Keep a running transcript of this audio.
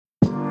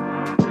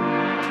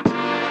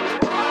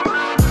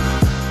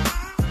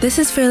This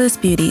is Fearless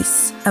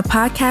Beauties, a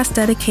podcast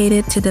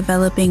dedicated to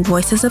developing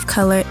voices of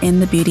color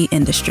in the beauty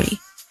industry.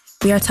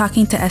 We are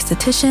talking to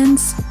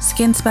estheticians,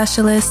 skin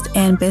specialists,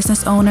 and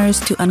business owners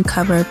to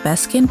uncover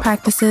best skin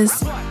practices,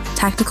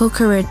 tactical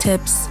career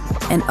tips,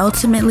 and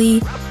ultimately,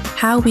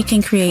 how we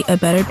can create a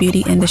better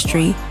beauty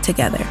industry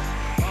together.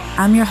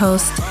 I'm your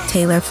host,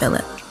 Taylor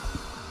Phillip.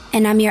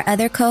 And I'm your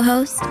other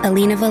co-host,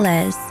 Alina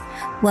Velez.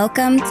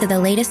 Welcome to the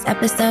latest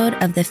episode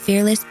of the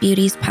Fearless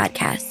Beauties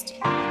podcast.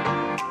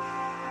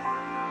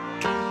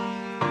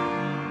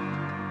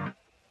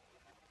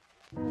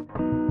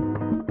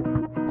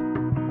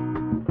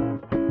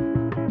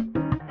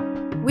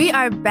 We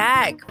are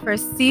back for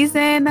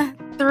season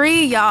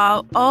 3,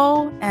 y'all.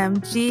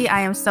 OMG,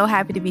 I am so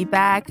happy to be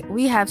back.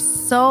 We have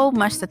so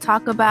much to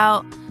talk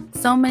about,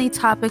 so many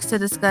topics to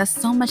discuss,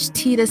 so much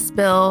tea to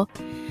spill.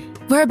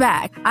 We're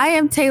back. I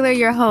am Taylor,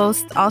 your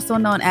host, also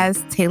known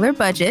as Taylor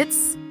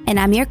Budgets. And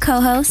I'm your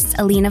co-host,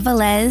 Alina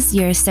Velez,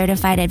 your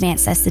certified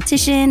advanced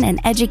esthetician and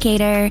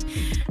educator.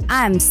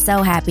 I'm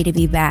so happy to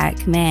be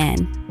back,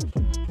 man.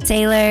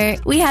 Taylor,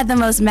 we had the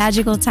most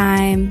magical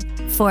time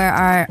for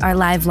our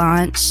live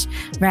launch,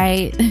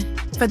 right?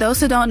 For those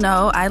who don't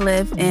know, I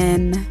live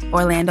in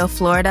Orlando,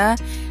 Florida.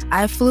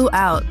 I flew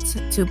out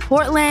to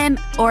Portland,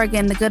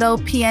 Oregon, the good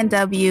old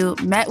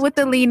PNW, met with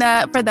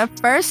Alina for the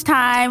first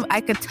time. I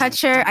could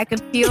touch her. I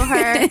could feel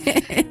her.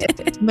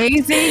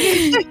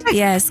 Amazing.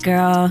 Yes,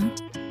 girl.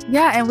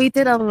 Yeah, and we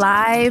did a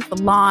live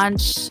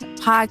launch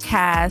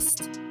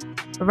podcast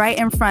right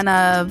in front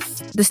of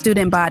the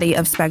student body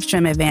of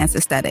Spectrum Advanced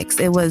Aesthetics.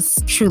 It was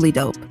truly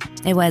dope.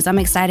 It was. I'm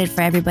excited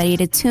for everybody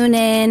to tune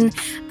in.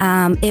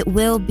 It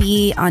will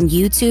be on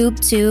YouTube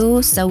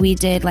too. So we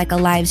did like a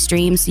live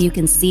stream so you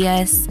can see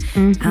us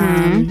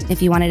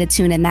if you wanted to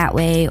tune in that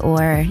way,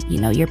 or,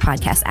 you know, your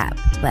podcast app.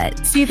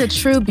 But see the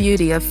true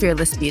beauty of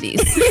Fearless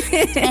Beauties.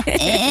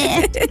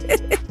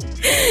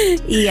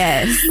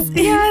 Yes.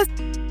 Yes.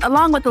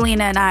 Along with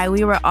Alina and I,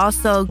 we were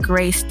also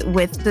graced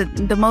with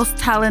the most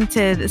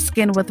talented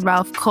Skin with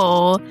Ralph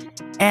Cole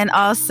and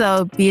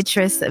also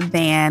Beatrice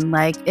Van.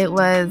 Like, it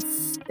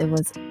was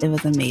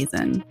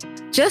amazing.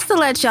 Just to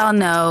let y'all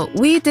know,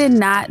 we did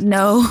not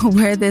know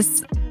where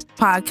this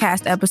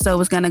podcast episode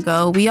was going to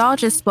go. We all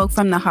just spoke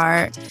from the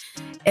heart.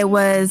 It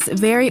was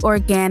very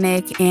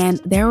organic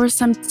and there were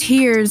some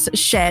tears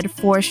shed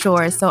for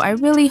sure. So I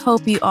really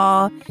hope you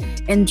all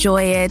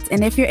enjoy it.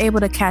 And if you're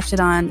able to catch it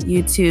on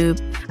YouTube,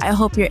 I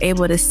hope you're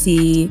able to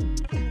see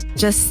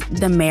just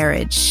the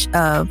marriage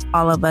of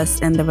all of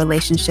us and the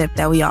relationship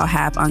that we all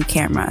have on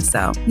camera.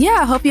 So yeah,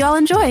 I hope you all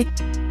enjoy.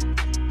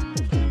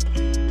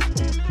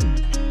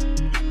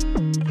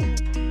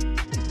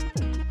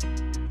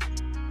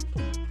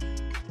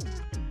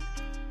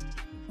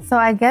 So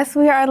I guess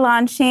we are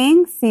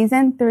launching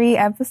season 3,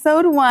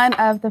 episode 1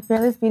 of the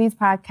Fearless Beauties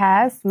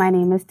podcast. My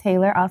name is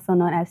Taylor, also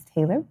known as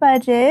Taylor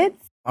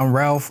Budgets. I'm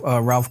Ralph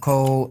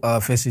Cole,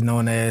 officially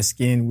known as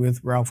Skin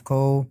with Ralph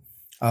Cole.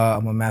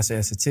 I'm a master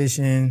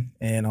esthetician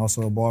and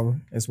also a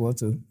barber as well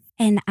too.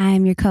 And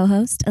I'm your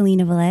co-host,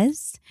 Alina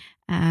Velez.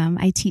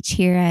 I teach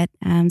here at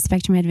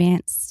Spectrum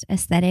Advanced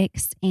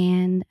Aesthetics,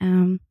 and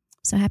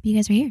so happy you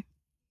guys are here.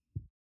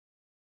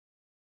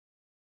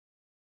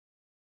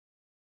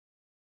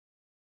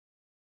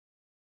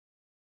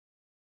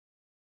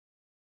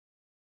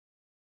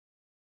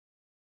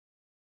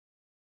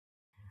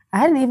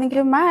 I didn't even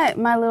give my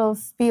little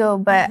spiel,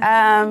 but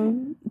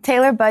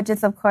Taylor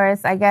Budgets, of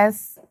course. I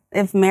guess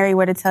if Mary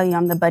were to tell you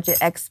I'm the budget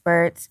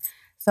expert.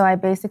 So I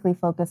basically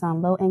focus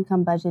on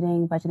low-income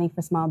budgeting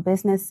for small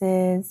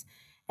businesses.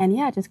 And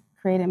yeah, I just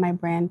created my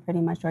brand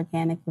pretty much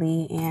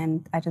organically,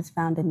 and I just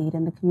found a need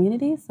in the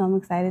community. So I'm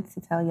excited to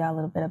tell y'all a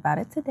little bit about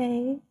it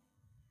today.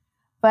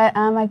 But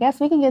I guess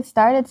we can get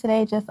started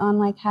today just on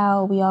like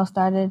how we all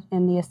started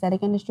in the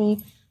aesthetic industry.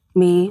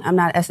 Me, I'm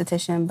not an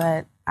esthetician,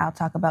 but I'll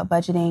talk about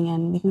budgeting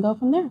and we can go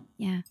from there.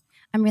 Yeah.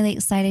 I'm really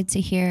excited to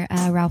hear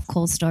Ralph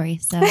Cole's story.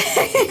 So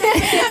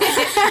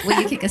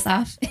will you kick us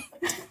off?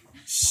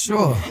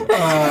 Sure.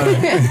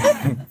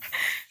 I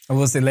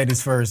will say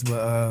ladies first,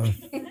 but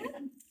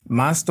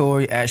my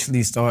story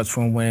actually starts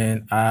from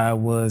when I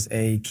was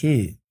a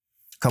kid.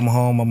 Coming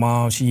home, my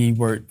mom, she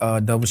worked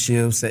double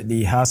shifts at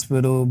the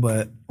hospital,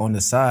 but on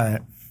the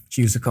side,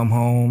 she used to come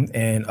home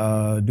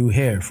and do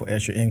hair for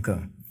extra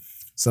income.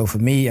 So for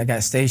me, I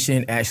got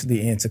stationed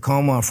actually in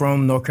Tacoma. I'm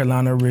from North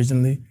Carolina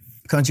originally.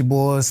 Country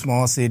boy,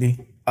 small city.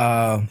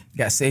 Got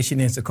stationed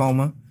in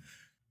Tacoma.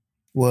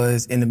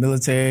 Was in the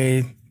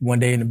military one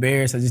day in the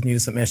barracks. I just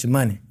needed some extra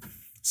money.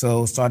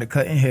 So started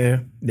cutting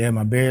hair there in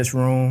my barracks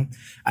room.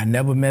 I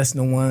never messed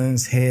no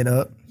one's head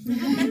up,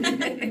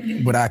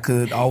 but I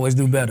could always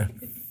do better.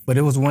 But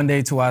it was one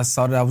day till I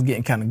saw that I was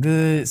getting kind of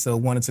good, so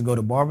wanted to go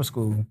to barber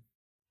school.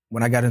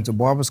 When I got into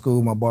barber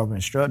school, my barber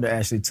instructor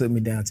actually took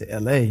me down to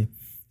LA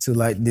to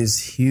like this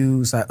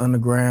huge like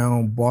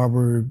underground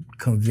barber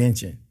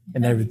convention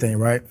and everything,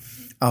 right?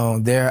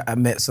 There I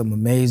met some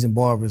amazing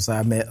barbers.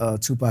 I met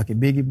Tupac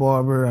and Biggie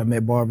barber. I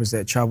met barbers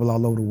that travel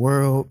all over the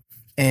world.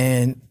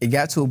 And it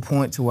got to a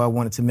point to where I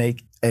wanted to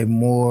make a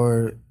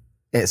more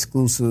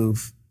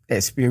exclusive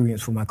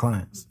experience for my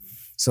clients.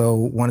 So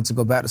wanted to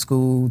go back to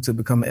school to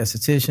become an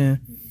esthetician,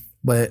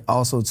 but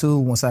also too,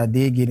 once I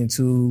did get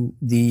into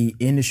the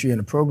industry and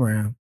the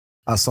program,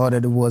 I saw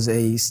that there was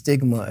a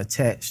stigma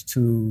attached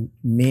to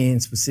men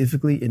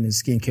specifically in the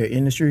skincare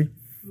industry,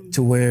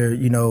 to where,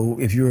 you know,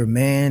 if you're a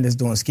man that's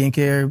doing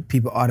skincare,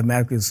 people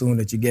automatically assume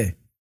that you're gay.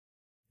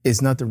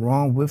 It's nothing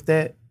wrong with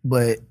that,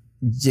 but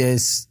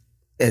just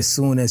as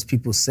soon as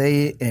people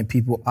say it and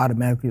people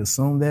automatically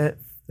assume that,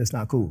 that's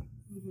not cool,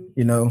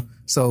 you know?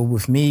 So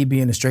with me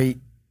being a straight,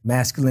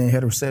 masculine,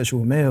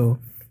 heterosexual male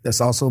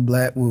that's also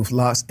Black with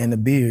locks and a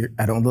beard,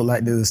 I don't look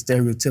like the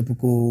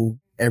stereotypical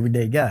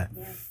everyday guy.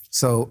 Yeah.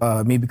 So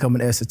me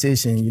becoming an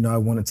esthetician, you know, I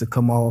wanted to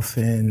come off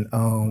and,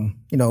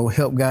 you know,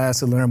 help guys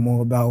to learn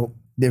more about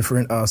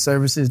different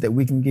services that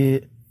we can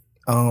get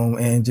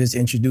and just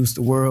introduce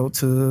the world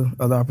to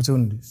other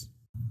opportunities.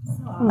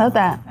 Love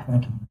that.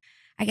 Thank you.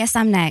 I guess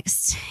I'm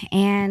next.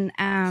 And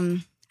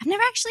I've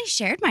never actually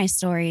shared my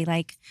story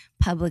like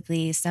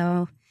publicly,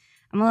 so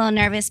I'm a little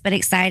nervous but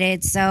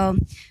excited. So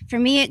for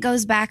me, it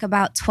goes back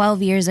about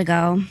 12 years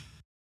ago.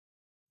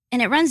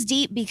 And it runs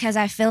deep because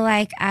I feel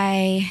like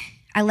I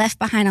left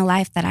behind a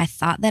life that I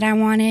thought that I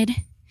wanted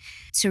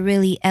to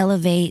really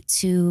elevate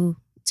to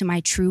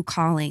my true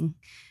calling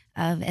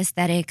of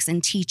aesthetics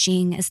and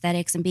teaching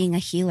aesthetics and being a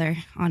healer,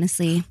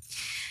 honestly.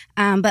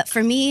 But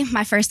for me,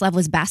 my first love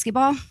was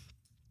basketball.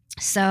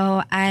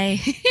 So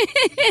I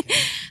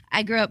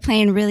grew up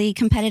playing really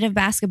competitive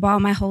basketball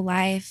my whole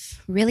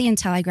life, really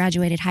until I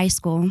graduated high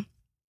school.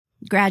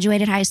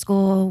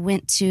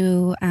 Went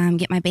to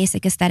get my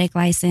basic aesthetic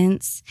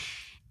license.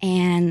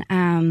 And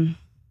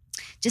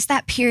just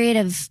that period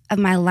of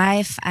my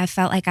life, I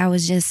felt like I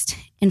was just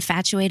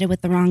infatuated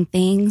with the wrong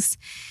things,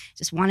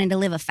 just wanted to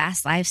live a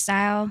fast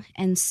lifestyle.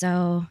 And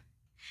so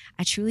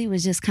I truly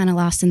was just kind of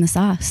lost in the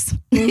sauce.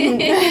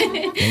 And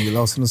you're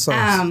lost in the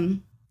sauce.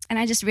 And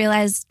I just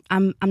realized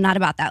I'm not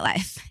about that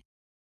life.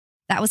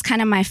 That was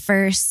kind of my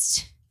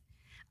first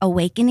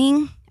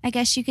awakening, I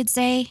guess you could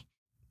say.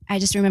 I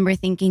just remember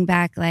thinking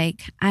back,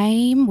 like,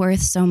 I'm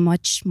worth so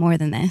much more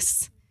than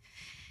this.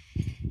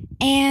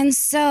 And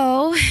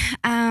so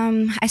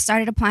I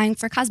started applying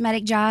for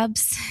cosmetic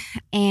jobs,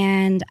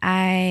 and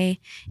I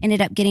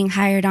ended up getting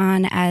hired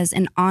on as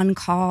an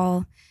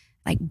on-call,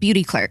 like,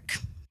 beauty clerk.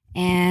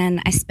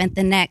 And I spent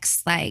the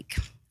next,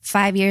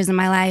 5 years of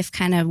my life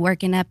kind of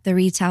working up the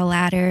retail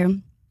ladder,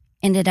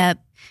 ended up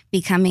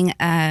becoming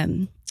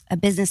a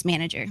business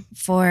manager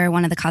for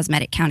one of the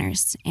cosmetic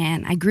counters.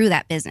 And I grew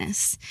that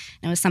business.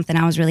 And it was something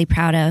I was really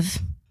proud of.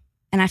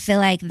 And I feel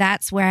like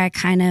that's where I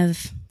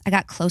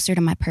got closer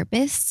to my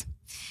purpose.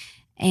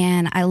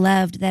 And I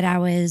loved that I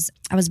was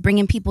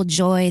bringing people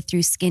joy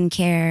through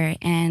skincare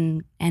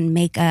and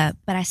makeup,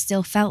 but I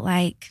still felt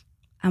like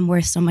I'm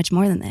worth so much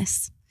more than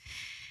this.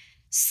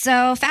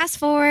 So fast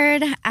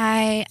forward,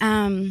 I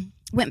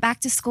went back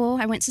to school.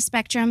 I went to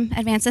Spectrum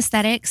Advanced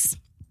Aesthetics,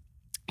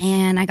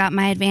 and I got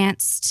my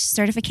advanced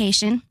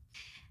certification.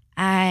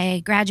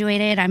 I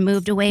graduated. I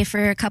moved away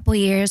for a couple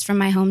years from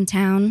my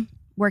hometown,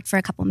 worked for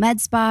a couple med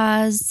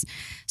spas,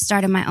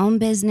 started my own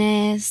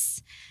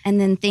business,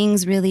 and then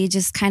things really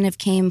just kind of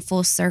came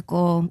full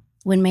circle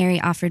when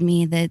Mary offered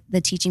me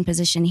the teaching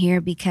position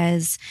here,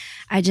 because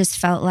I just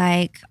felt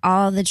like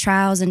all the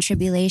trials and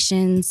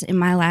tribulations in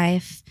my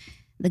life,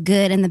 the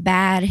good and the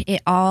bad,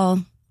 it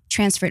all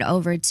transferred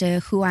over to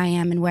who I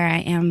am and where I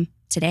am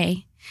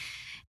today.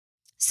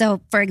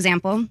 So, for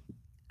example,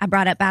 I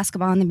brought up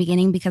basketball in the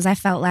beginning because I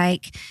felt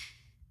like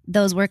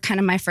those were kind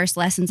of my first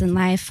lessons in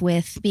life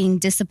with being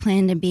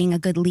disciplined and being a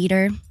good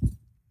leader.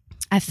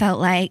 I felt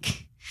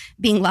like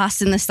being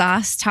lost in the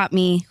sauce taught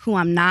me who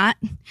I'm not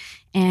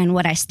and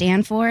what I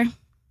stand for.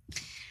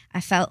 I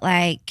felt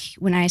like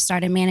when I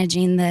started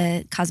managing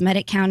the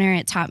cosmetic counter,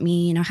 it taught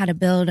me, how to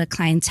build a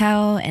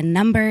clientele and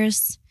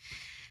numbers.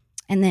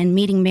 And then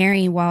meeting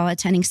Mary while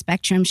attending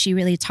Spectrum, she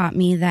really taught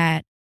me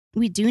that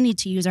we do need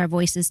to use our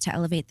voices to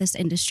elevate this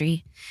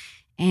industry.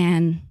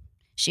 And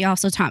she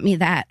also taught me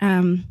that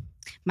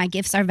my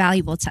gifts are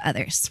valuable to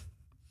others.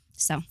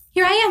 So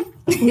here I am.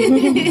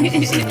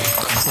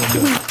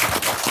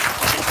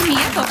 Me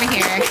up over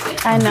here.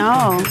 I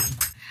know.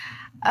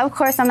 Of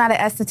course, I'm not an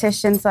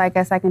esthetician, so I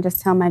guess I can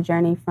just tell my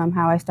journey from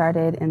how I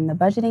started in the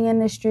budgeting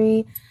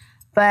industry.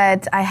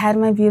 But I had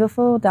my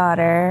beautiful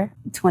daughter,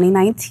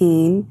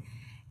 2019.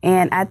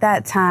 And at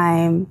that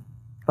time,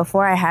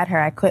 before I had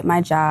her, I quit my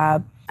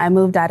job. I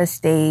moved out of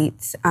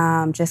state,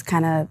 just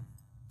kind of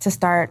to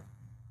start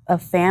a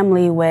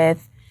family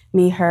with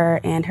me,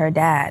 her, and her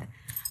dad.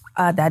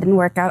 That didn't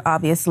work out,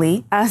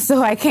 obviously.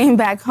 So I came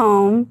back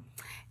home.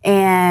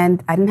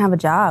 And I didn't have a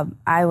job.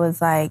 I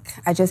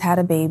just had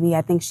a baby.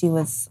 I think she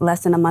was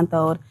less than a month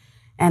old.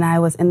 And I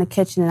was in the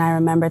kitchen, and I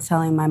remember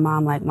telling my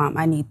mom, Mom,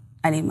 I need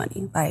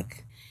money.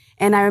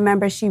 And I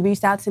remember she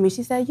reached out to me.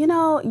 She said,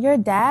 your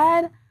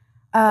dad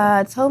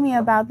told me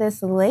about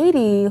this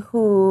lady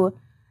who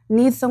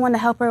needs someone to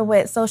help her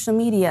with social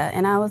media.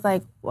 And I was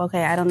like,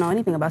 okay, I don't know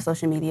anything about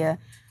social media,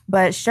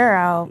 but sure,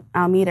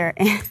 I'll meet her.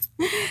 And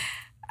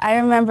I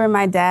remember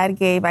my dad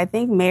gave, I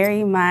think,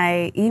 Mary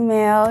my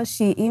email.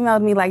 She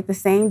emailed me like the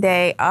same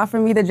day, offered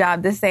me the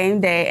job the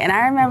same day. And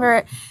I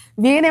remember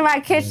being in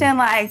my kitchen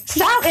like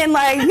shouting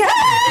like,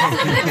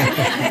 yes!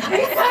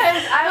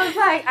 Because I was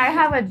like, I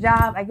have a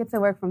job. I get to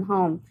work from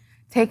home,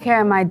 take care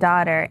of my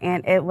daughter.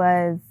 And it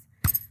was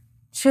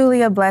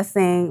truly a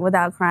blessing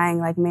without crying.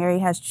 Like Mary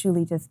has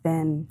truly just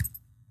been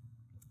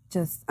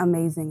just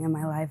amazing in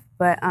my life.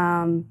 But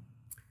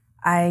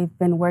I've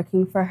been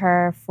working for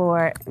her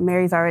for,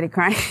 Mary's already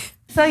crying.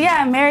 So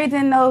yeah, Mary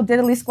didn't know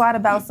diddly squat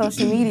about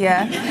social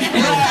media.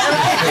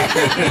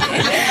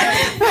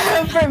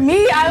 For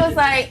me, I was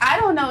like, I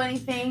don't know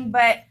anything,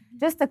 but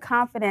just the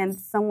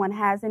confidence someone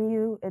has in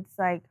you, it's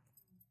like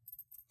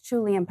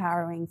truly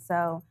empowering.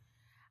 So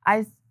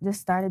I just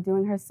started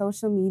doing her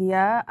social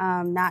media,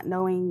 not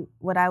knowing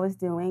what I was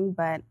doing,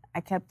 but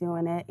I kept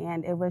doing it,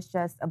 and it was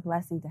just a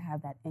blessing to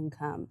have that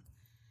income.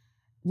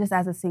 Just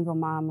as a single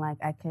mom, like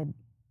I could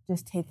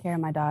just take care of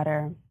my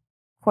daughter.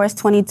 Of course,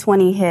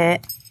 2020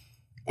 hit,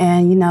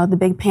 and you know, the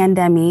big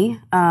pandemic.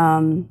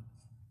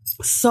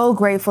 So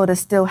grateful to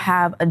still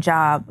have a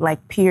job,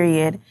 like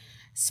period,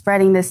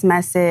 spreading this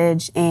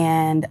message,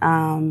 and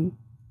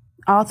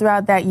all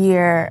throughout that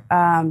year,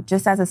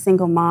 just as a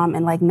single mom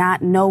and like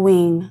not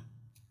knowing,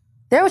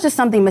 there was just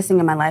something missing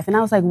in my life. And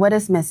I was like, what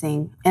is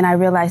missing? And I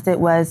realized it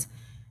was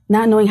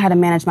not knowing how to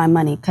manage my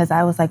money, because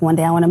I was like, one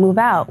day I want to move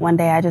out. One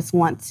day I just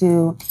want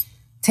to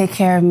take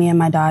care of me and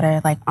my daughter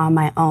like on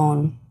my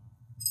own.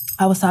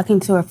 I was talking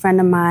to a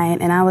friend of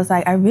mine and I was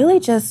like, I really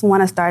just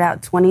want to start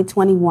out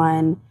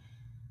 2021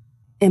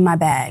 in my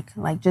bag,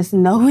 like just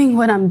knowing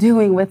what I'm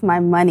doing with my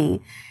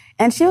money.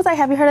 And she was like,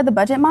 have you heard of the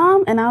Budget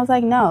Mom? And I was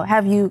like, no.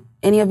 Have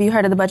any of you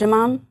heard of the Budget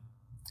Mom?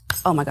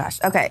 Oh my gosh.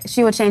 Okay.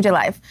 She will change your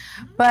life.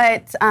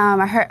 But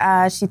I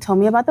heard, she told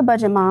me about the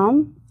Budget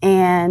Mom,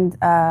 and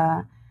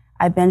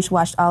I binge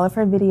watched all of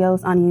her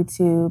videos on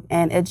YouTube,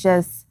 and it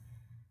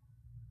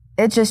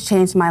just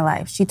changed my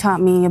life. She taught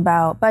me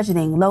about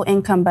budgeting, low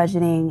income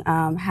budgeting,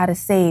 how to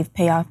save,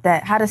 pay off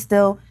debt, how to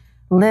still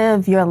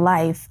live your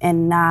life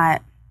and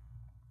not,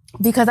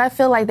 because I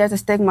feel like there's a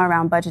stigma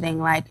around budgeting,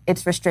 like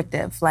it's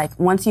restrictive. Like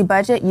once you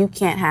budget, you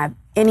can't have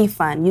any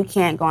fun. You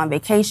can't go on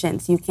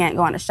vacations. You can't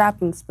go on a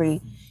shopping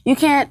spree. You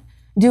can't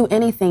do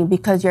anything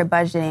because you're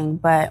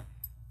budgeting, but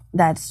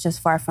that's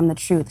just far from the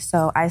truth.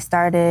 So I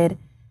started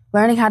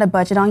learning how to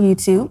budget on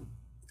YouTube.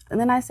 And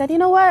then I said, you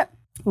know what?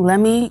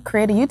 Let me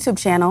create a YouTube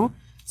channel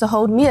to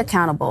hold me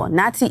accountable,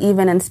 not to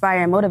even inspire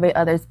and motivate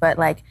others, but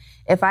like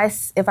if I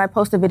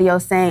post a video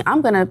saying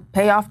I'm gonna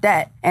pay off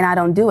debt and I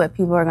don't do it,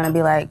 people are gonna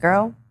be like,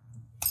 girl,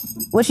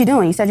 what you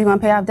doing? You said you're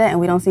gonna pay off debt and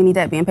we don't see any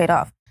debt being paid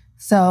off.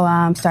 So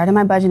started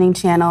my budgeting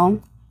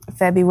channel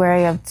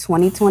February of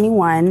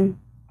 2021.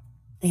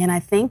 And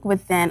I think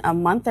within a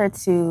month or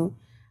two,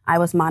 I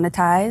was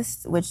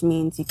monetized, which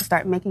means you can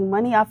start making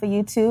money off of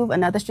YouTube,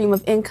 another stream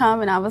of income.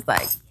 And I was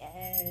like,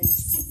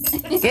 yes,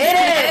 get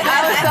it.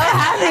 I was so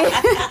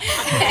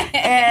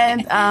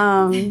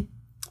happy.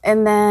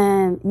 And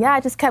then, yeah, I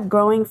just kept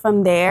growing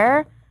from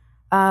there.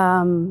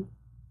 And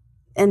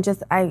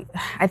just, I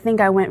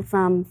think I went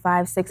from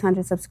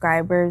 500-600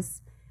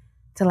 subscribers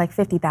to like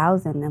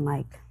 50,000 in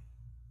like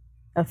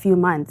a few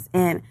months.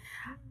 And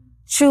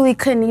truly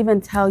couldn't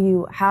even tell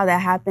you how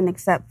that happened,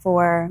 except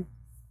for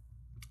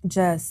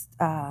just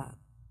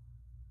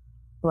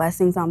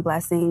blessings on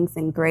blessings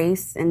and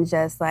grace, and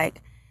just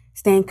like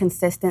staying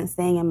consistent,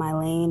 staying in my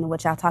lane,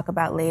 which I'll talk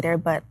about later,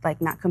 but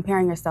like not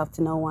comparing yourself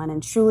to no one,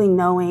 and truly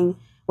knowing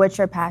what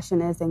your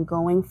passion is and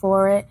going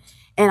for it.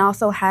 And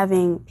also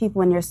having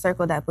people in your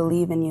circle that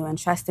believe in you and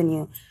trust in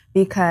you,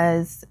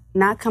 because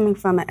not coming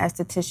from an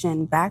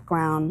esthetician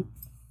background,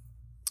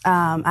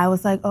 I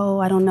was like, oh,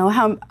 I don't know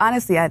how,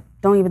 honestly, I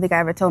don't even think I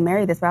ever told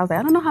Mary this, but I was like,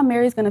 I don't know how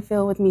Mary's gonna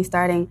feel with me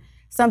starting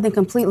something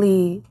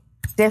completely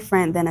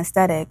different than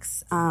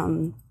aesthetics.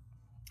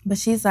 But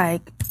she's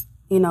like,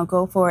 you know,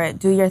 go for it,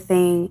 do your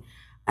thing.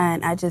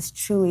 And I just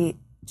truly,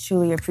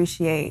 truly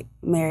appreciate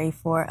Mary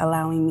for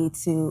allowing me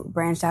to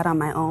branch out on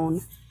my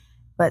own,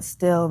 but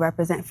still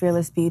represent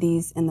Fearless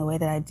Beauties in the way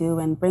that I do,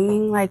 and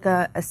bringing like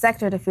a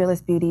sector to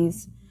Fearless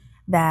Beauties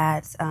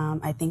that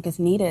I think is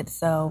needed.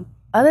 So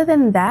other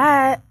than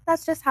that,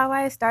 that's just how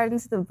I started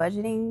into the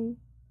budgeting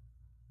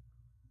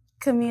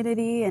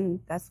community,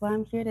 and that's why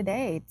I'm here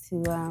today,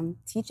 to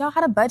teach y'all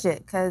how to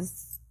budget,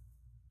 because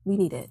we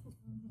need it,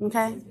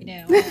 okay? We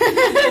do.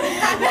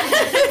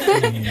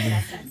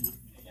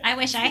 I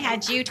wish I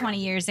had you 20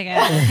 years ago,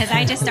 because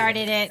I just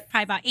started it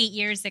probably about 8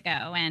 years ago,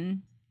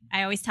 and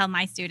I always tell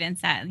my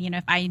students that, you know,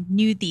 if I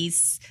knew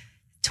these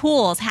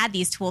tools, had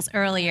these tools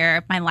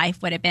earlier, my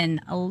life would have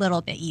been a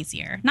little bit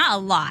easier. Not a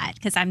lot,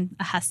 because I'm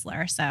a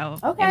hustler, so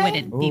it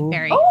wouldn't be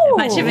very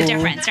much of a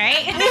difference,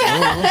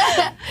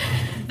 right?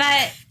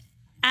 But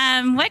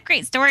What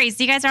great stories.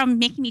 You guys are all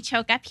making me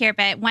choke up here.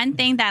 But one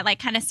thing that like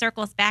kind of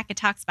circles back, it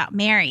talks about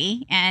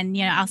Mary. And,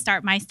 I'll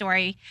start my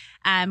story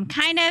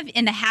kind of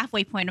in the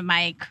halfway point of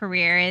my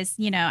career is,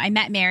 I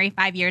met Mary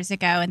 5 years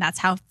ago. And that's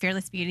how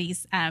Fearless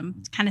Beauties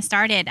kind of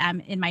started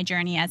in my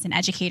journey as an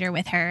educator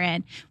with her.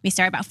 And we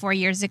started about 4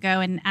 years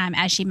ago. And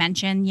as she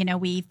mentioned,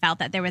 we felt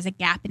that there was a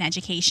gap in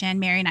education.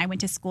 Mary and I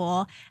went to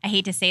school. I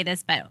hate to say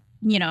this, but,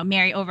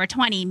 Mary over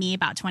 20, me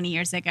about 20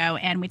 years ago.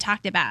 And we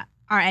talked about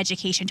our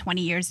education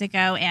 20 years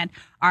ago and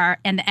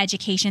the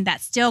education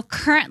that's still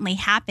currently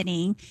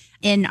happening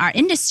in our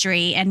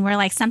industry. And we're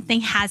like,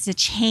 something has to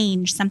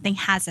change, something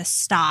has to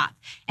stop.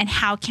 And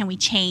how can we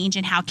change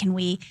and how can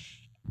we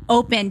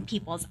open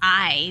people's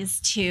eyes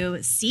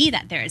to see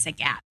that there is a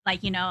gap?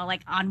 Like,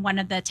 like on one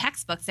of the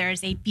textbooks,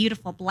 there's a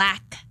beautiful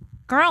Black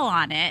girl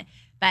on it,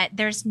 but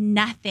there's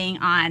nothing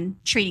on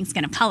treating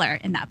skin of color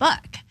in that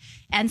book.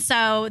 And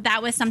so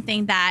that was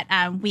something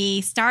that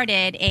we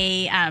started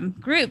a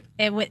group.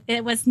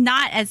 It was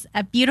not as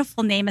a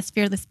beautiful name as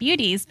Fearless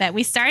Beauties, but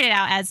we started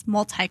out as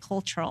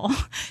multicultural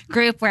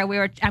group where we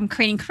were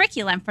creating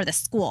curriculum for the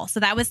school. So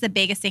that was the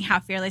biggest thing,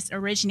 how Fearless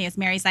originated.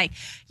 Mary's like,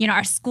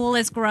 our school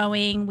is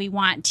growing. We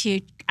want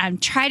to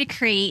try to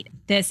create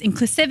this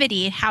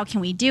inclusivity. How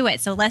can we do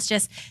it? So let's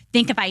just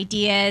think of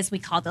ideas. We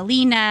called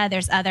Alina.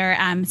 There's other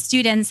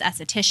students,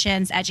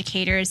 estheticians,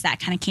 educators that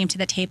kind of came to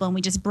the table, and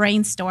we just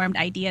brainstormed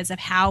ideas of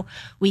how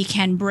we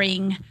can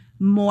bring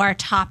more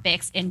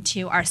topics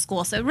into our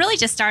school. So it really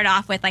just started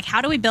off with like,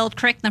 how do we build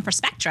curriculum for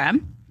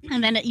Spectrum?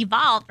 And then it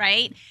evolved,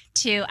 right,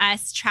 to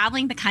us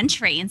traveling the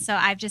country. And so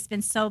I've just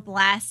been so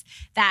blessed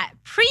that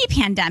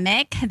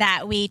pre-pandemic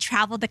that we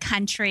traveled the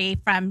country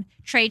from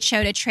trade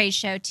show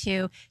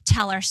to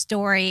tell our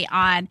story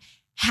on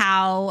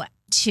how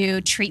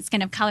to treat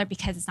skin of color,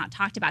 because it's not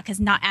talked about. Because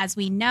not, as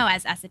we know,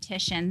 as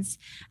estheticians,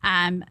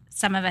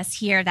 some of us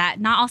hear that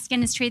not all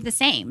skin is treated the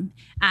same,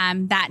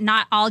 that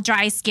not all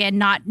dry skin,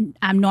 not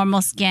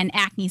normal skin,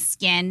 acne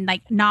skin,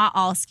 like not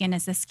all skin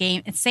is the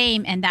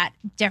same, and that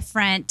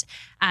different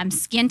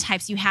skin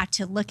types, you have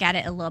to look at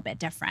it a little bit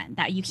different,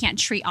 that you can't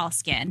treat all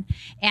skin.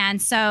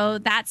 And so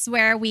that's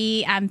where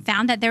we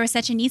found that there was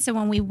such a need. So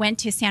when we went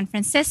to San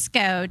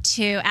Francisco,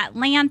 to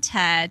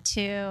Atlanta,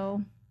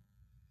 to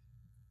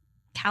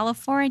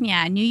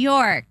California, New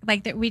York,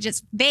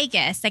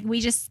 Vegas, we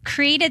just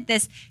created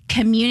this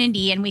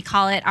community, and we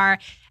call it our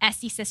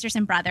SD sisters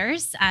and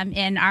brothers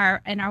in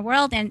our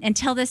world. And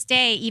until this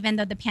day, even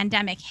though the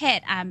pandemic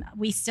hit,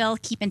 we still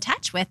keep in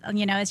touch with,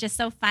 it's just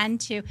so fun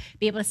to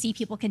be able to see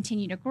people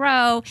continue to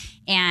grow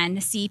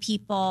and see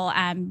people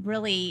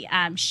really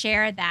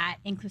share that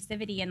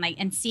inclusivity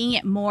and seeing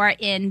it more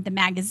in the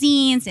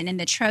magazines and in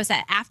the tropes,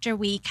 that after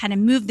we kind of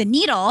moved the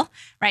needle,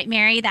 right,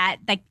 Mary, that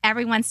like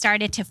everyone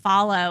started to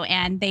follow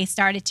and they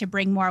started to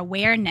bring more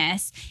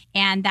awareness,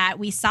 and that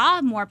we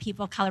saw more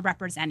people of color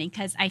representing.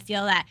 Because I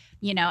feel that,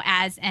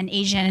 as an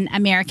Asian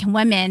American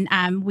woman,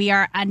 we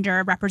are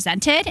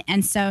underrepresented.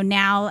 And so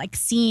now like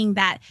seeing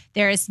that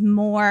there's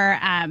more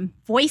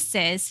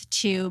voices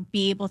to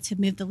be able to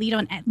move the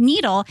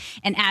needle.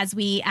 And as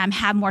we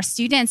have more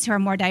students who are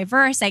more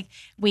diverse, like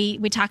we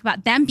talk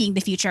about them being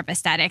the future of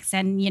aesthetics.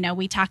 And,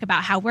 we talk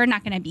about how we're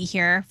not going to be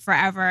here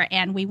forever,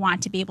 and we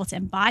want to be able to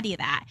embody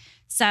that.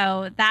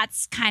 So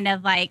that's kind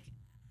of like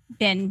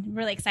been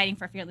really exciting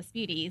for Fearless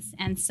Beauties.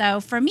 And so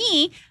for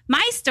me,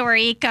 my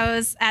story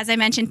goes, as I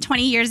mentioned,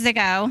 20 years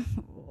ago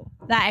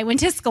that I went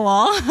to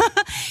school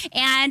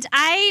and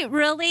I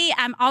really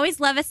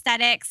always love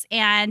aesthetics.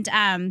 And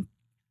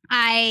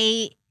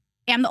I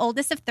am the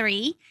oldest of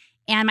three,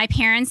 and my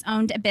parents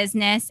owned a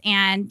business.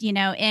 And,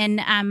 in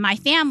my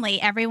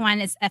family, everyone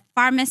is a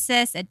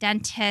pharmacist, a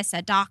dentist,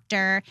 a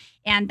doctor.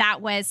 And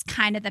that was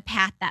kind of the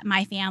path that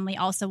my family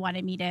also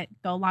wanted me to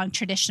go along,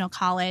 traditional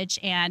college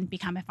and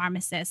become a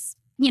pharmacist.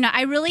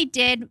 I really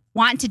did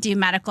want to do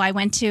medical. I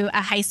went to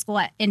a high school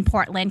in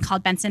Portland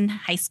called Benson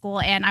High School,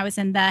 and I was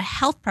in the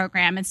health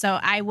program. And so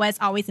I was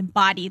always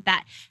embodied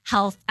that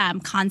health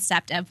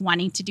concept of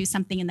wanting to do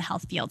something in the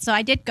health field. So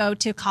I did go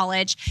to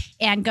college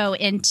and go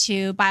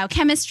into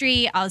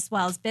biochemistry as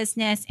well as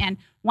business, and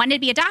wanted to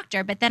be a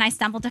doctor. But then I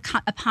stumbled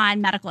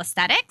upon medical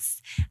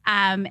aesthetics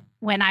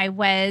when I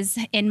was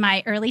in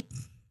my early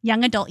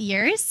young adult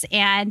years.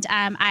 And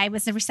I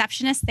was a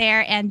receptionist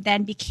there, and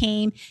then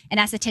became an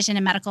esthetician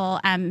in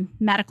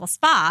medical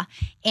spa.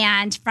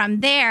 And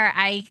from there,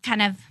 I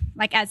kind of,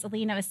 like as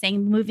Alina was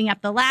saying, moving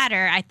up the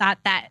ladder, I thought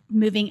that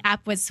moving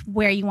up was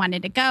where you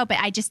wanted to go, but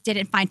I just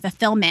didn't find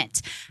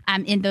fulfillment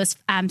in those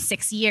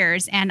 6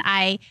 years. And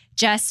I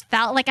just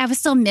felt like I was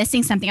still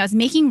missing something. I was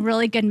making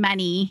really good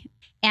money.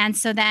 And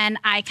so then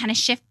I kind of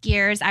shift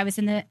gears. I was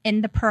in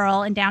the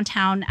Pearl in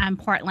downtown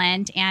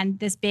Portland, and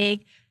this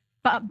big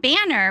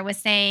banner was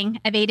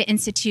saying Aveda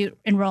Institute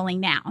enrolling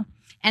now.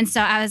 And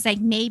so I was like,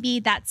 maybe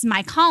that's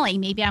my calling.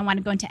 Maybe I want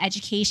to go into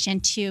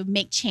education to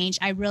make change.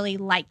 I really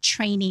like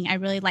training. I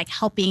really like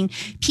helping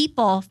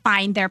people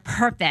find their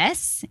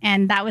purpose.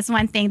 And that was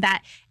one thing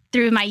that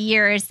through my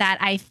years that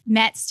I've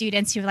met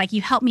students who are like,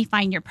 you helped me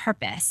find your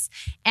purpose.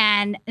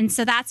 And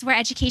so that's where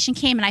education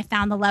came. And I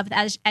found the love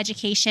of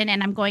education,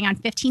 and I'm going on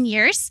 15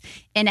 years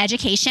in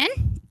education.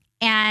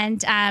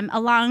 And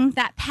along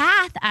that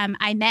path,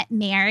 I met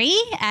Mary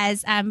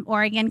as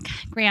Oregon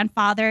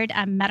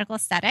grandfathered medical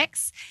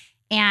aesthetics.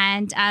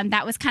 And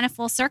that was kind of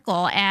full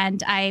circle.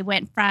 And I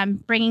went from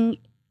bringing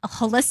a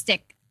holistic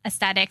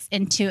aesthetics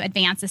into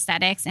advanced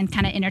aesthetics and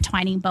kind of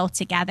intertwining both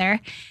together.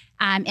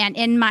 And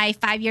in my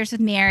 5 years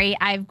with Mary,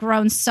 I've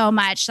grown so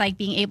much, like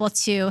being able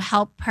to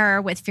help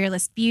her with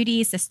Fearless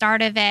Beauties, the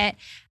start of it,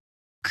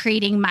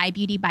 creating my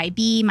Beauty by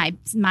Bee,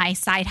 my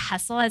side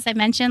hustle, as I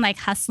mentioned, like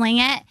hustling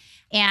it.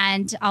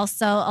 And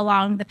also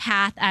along the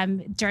path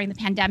during the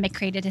pandemic,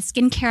 created a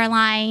skincare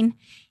line,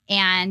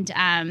 and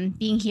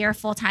being here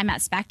full time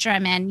at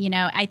Spectrum. And,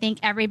 I think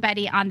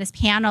everybody on this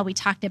panel, we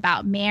talked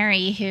about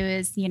Mary, who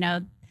is,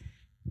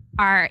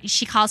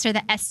 she calls her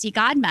the SD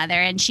godmother,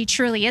 and she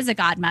truly is a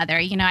godmother.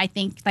 I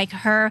think like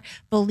her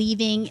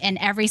believing in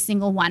every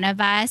single one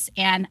of us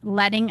and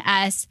letting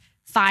us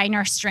find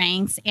our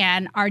strengths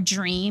and our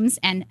dreams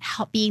and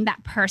being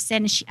that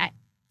person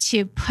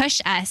to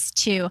push us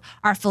to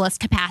our fullest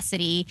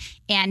capacity,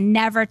 and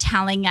never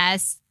telling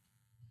us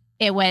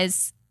it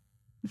was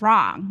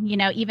wrong.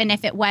 Even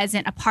if it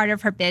wasn't a part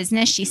of her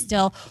business, she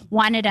still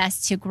wanted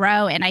us to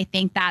grow. And I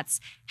think that's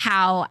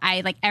how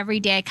I, like, every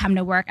day I come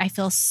to work, I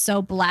feel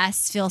so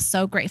blessed, feel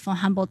so grateful,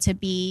 humbled to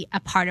be a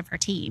part of her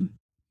team.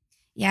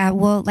 Yeah.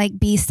 Well, like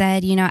B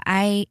said,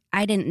 I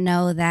didn't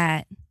know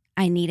that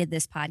I needed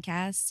this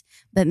podcast,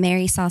 but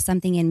Mary saw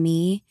something in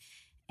me,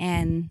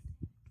 and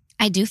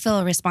I do feel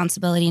a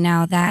responsibility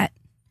now that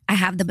I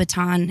have the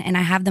baton and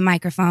I have the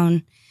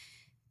microphone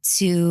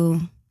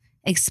to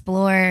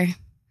explore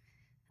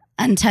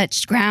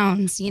untouched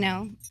grounds,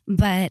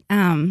 but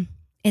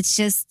it's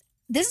just,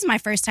 this is my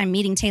first time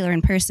meeting Taylor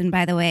in person,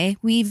 by the way.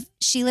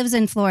 She lives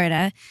in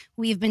Florida.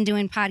 We've been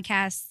doing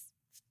podcasts.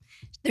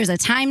 There's a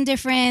time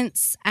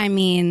difference.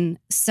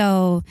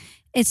 So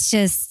it's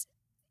just,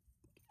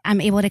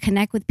 I'm able to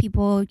connect with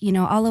people,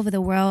 all over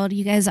the world.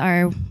 You guys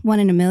are one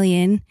in a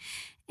million,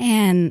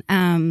 and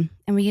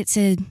we get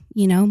to,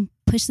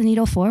 push the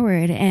needle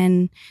forward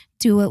and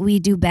do what we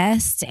do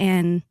best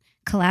and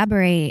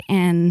collaborate,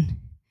 and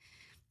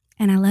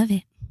I love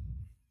it.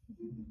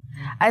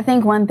 I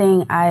think one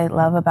thing I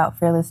love about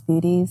Fearless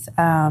Beauties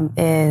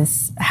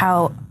is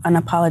how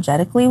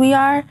unapologetically we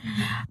are.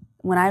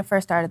 When I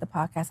first started the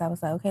podcast, I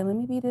was like, okay, let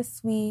me be this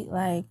sweet,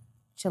 like,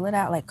 chill it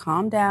out, like,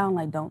 calm down,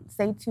 like, don't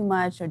say too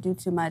much or do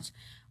too much.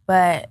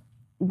 But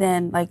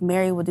then, like,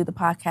 Mary would do the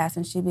podcast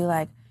and she'd be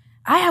like,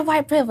 I have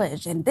white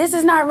privilege and this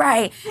is not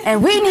right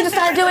and we need to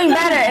start doing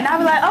better. And I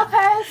was like,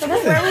 okay, so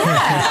this is where we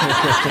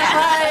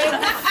at.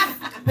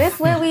 Like, this is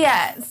where we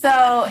at.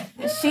 So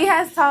she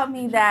has taught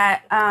me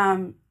that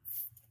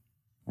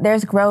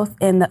there's growth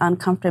in the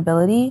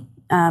uncomfortability,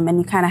 and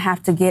you kind of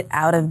have to get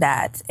out of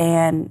that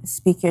and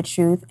speak your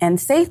truth and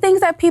say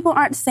things that people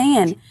aren't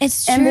saying in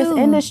this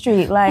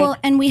industry.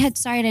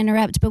 Sorry to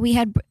interrupt, but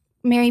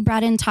Mary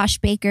brought in Tosh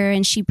Baker,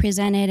 and she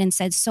presented and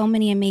said so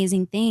many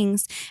amazing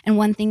things. And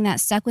one thing that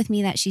stuck with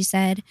me that she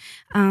said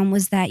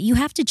was that you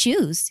have to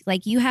choose.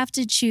 Like, you have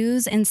to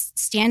choose and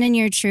stand in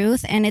your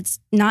truth. And it's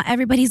not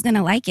everybody's going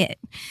to like it,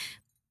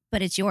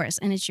 but it's yours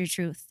and it's your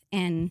truth.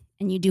 And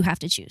you do have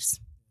to choose.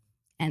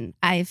 And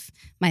I've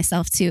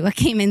myself too, I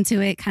came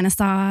into it kind of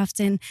soft,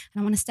 and I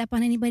don't want to step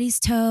on anybody's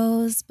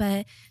toes,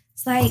 but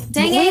it's like,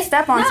 dang it.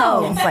 Step on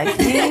toes. Like,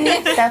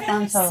 step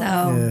on toes.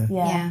 So,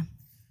 yeah.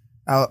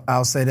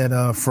 I'll say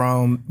that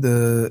from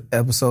the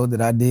episode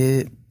that I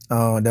did,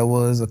 there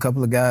was a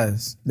couple of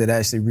guys that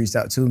actually reached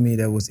out to me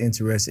that was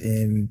interested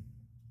in,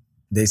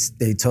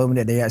 they told me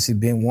that they actually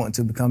been wanting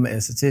to become an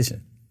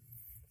esthetician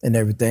and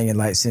everything. And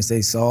like, since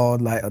they saw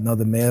like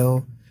another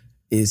male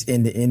is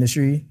in the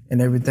industry and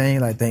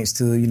everything, like thanks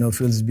to,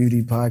 Fearless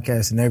Beauty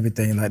podcast and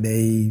everything, like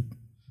they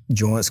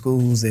joined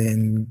schools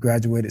and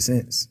graduated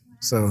since.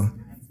 So.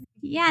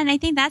 Yeah, and I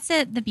think that's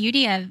the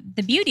beauty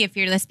of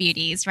Fearless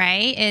Beauties,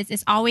 right?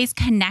 Is always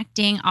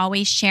connecting,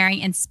 always sharing,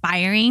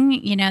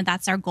 inspiring.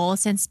 That's our goal,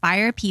 is to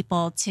inspire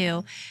people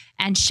to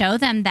and show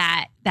them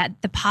that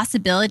the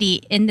possibility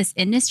in this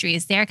industry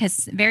is there.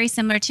 Because very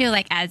similar to,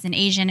 like, as an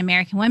Asian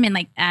American woman,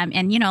 like,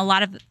 and a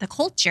lot of the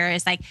culture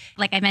is like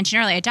I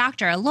mentioned earlier, a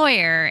doctor, a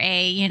lawyer,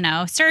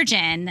 a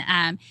surgeon,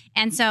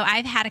 and so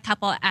I've had a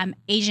couple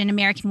Asian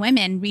American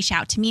women reach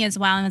out to me as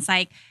well, and it's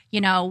like,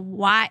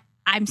 why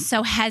I'm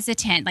so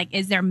hesitant. Like,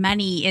 is there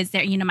money? Is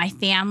there, my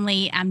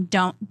family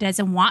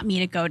doesn't want me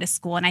to go to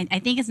school. And I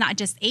think it's not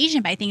just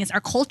Asian, but I think it's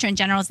our culture in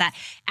general, is that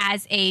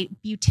as a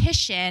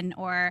beautician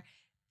or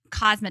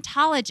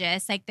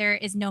cosmetologist, like, there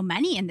is no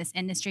money in this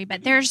industry,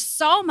 but there's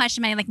so much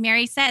money. Like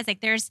Mary says, like,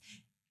 there's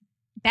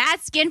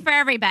bad skin for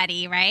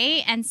everybody,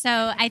 right? And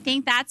so I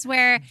think that's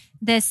where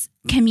this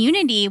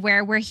community,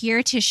 where we're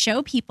here to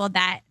show people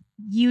that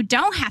you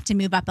don't have to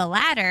move up a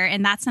ladder.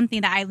 And that's something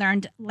that I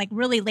learned, like,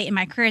 really late in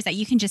my career, is that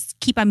you can just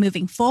keep on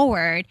moving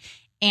forward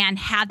and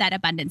have that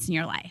abundance in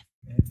your life.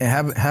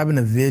 And having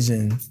a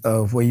vision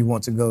of where you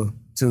want to go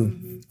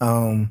too.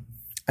 I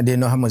didn't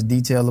know how much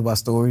detail of our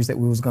stories that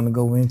we was gonna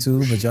go into,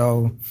 but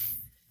y'all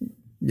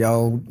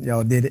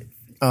did it.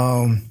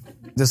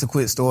 Just a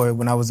quick story.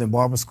 When I was in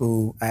barber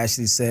school, I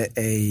actually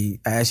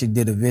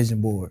did a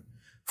vision board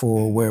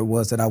for where it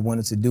was that I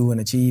wanted to do and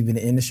achieve in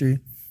the industry.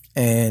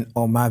 And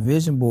on my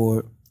vision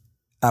board,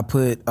 I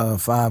put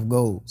 5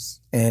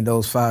 goals. And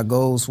those 5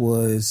 goals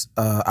was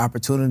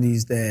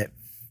opportunities that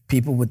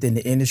people within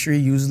the industry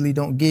usually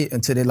don't get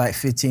until they're like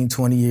 15,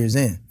 20 years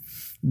in.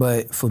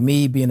 But for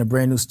me, being a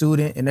brand new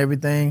student and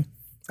everything,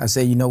 I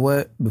say, you know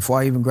what? Before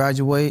I even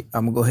graduate,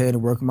 I'm gonna go ahead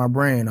and work on my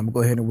brand. I'm gonna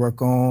go ahead and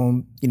work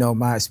on,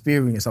 my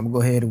experience. I'm gonna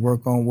go ahead and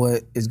work on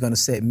what is gonna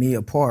set me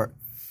apart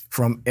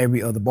from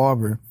every other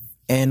barber.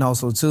 And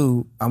also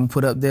too, I'm gonna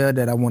put up there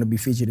that I wanna be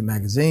featured in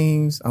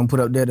magazines. I'm gonna put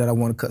up there that I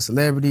wanna cut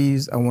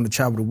celebrities. I wanna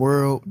travel the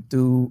world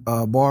through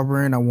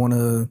barbering. I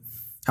wanna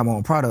have my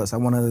own products. I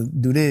wanna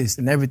do this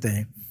and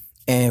everything.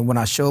 And when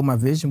I showed my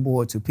vision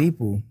board to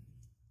people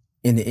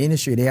in the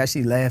industry, they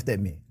actually laughed at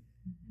me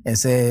and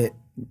said,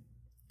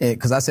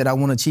 because I said I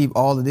want to achieve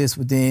all of this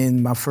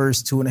within my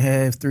first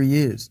 2.5, 3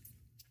 years.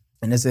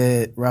 And they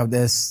said, Ralph,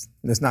 that's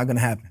not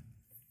gonna happen.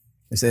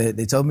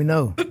 They told me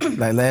no,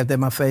 like laughed at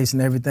my face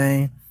and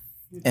everything.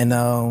 And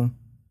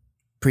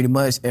pretty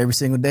much every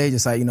single day,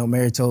 just like,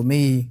 Mary told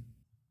me,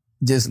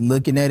 just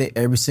looking at it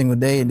every single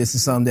day, and this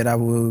is something that I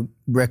would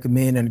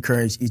recommend and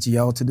encourage each of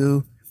y'all to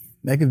do,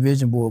 make a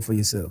vision board for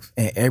yourself.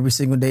 And every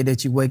single day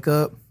that you wake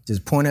up,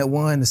 just point at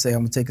one and say,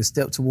 I'm gonna take a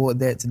step toward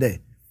that today.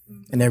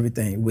 And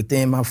everything.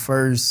 Within my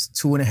first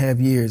 2.5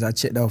 years, I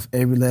checked off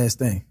every last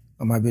thing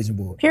on my vision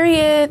board.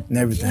 Period. And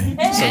everything.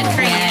 Good for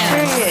you.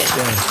 Period.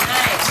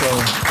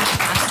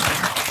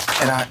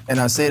 Yeah. And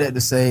I say that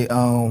to say,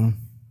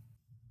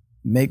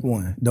 make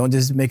one. Don't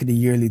just make it a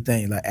yearly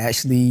thing. Like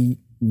actually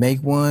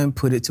make one,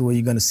 put it to where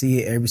you're gonna see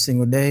it every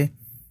single day,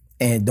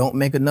 and don't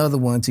make another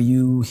one till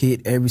you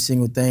hit every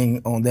single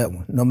thing on that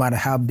one, no matter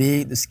how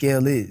big the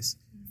scale is.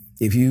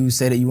 If you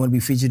say that you want to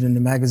be featured in the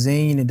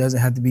magazine, it doesn't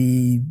have to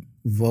be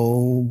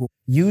Vogue.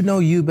 You know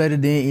you better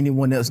than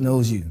anyone else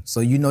knows you.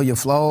 So you know your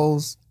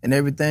flaws and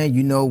everything.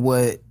 You know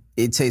what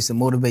it takes to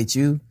motivate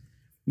you.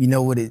 You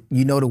know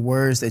the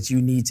words that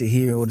you need to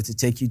hear in order to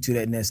take you to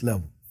that next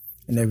level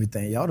and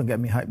everything. Y'all done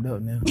got me hyped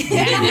up now.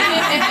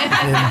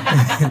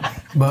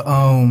 But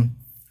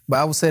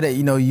I would say that,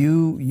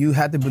 you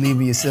have to believe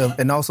in yourself.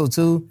 And also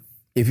too,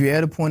 if you're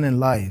at a point in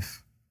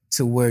life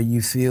to where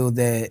you feel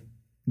that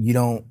you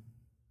don't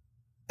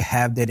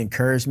have that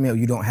encouragement or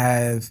you don't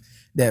have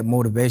that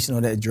motivation or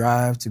that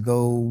drive to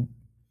go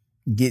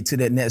get to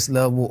that next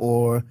level,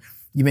 or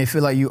you may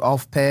feel like you're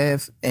off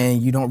path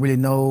and you don't really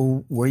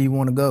know where you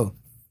want to go,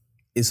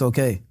 it's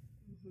okay.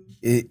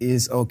 It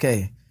is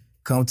okay.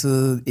 Come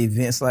to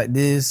events like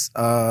this,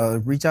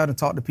 reach out and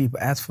talk to people,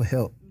 ask for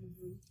help.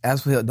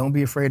 Ask for help. Don't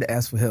be afraid to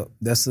ask for help.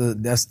 That's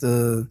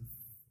the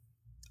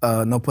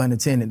no pun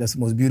intended, that's the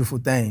most beautiful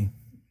thing.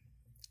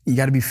 You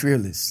got to be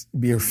fearless.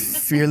 Be a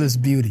fearless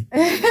beauty.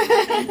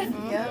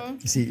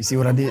 You see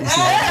what I did?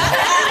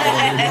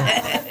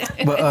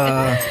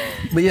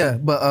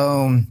 But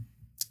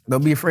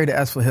don't be afraid to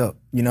ask for help.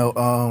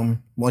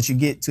 Once you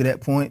get to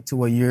that point to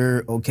where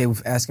you're okay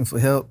with asking for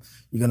help,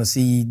 you're gonna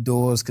see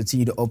doors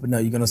continue to open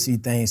up. You're gonna see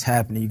things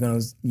happening.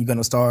 You're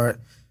gonna start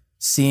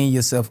seeing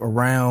yourself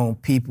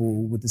around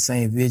people with the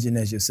same vision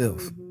as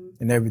yourself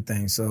and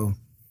everything. So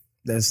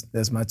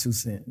that's my 2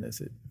 cents.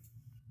 That's it.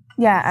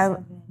 Yeah,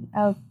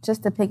 I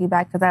just to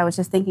piggyback, because I was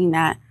just thinking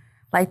that,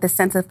 like the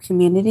sense of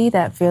community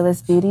that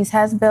Fearless Beauties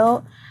has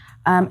built,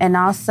 and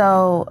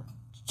also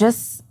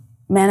just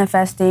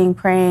manifesting,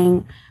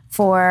 praying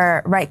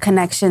for right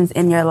connections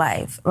in your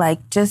life.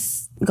 Like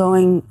just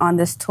going on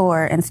this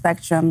tour in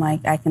Spectrum,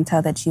 like I can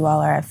tell that you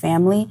all are a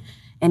family,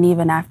 and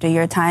even after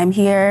your time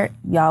here,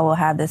 y'all will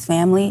have this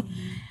family.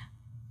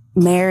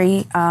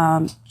 Mary,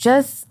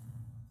 just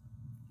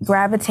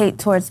gravitate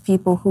towards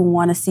people who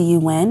want to see you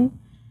win.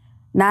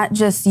 Not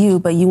just you,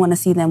 but you want to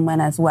see them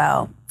win as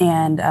well.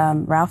 And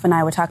Ralph and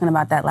I were talking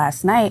about that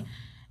last night,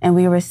 and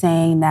we were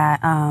saying that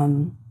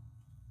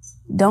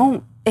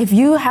if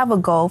you have a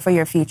goal for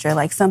your future,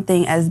 like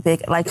something as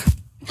big, like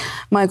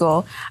my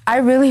goal, I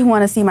really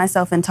want to see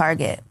myself in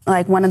Target,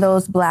 like one of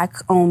those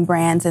Black-owned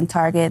brands in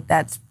Target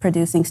that's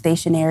producing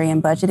stationery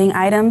and budgeting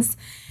items.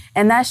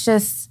 And that's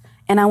just,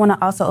 and I want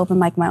to also open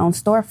like my own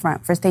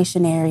storefront for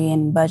stationery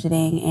and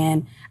budgeting.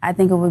 And I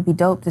think it would be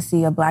dope to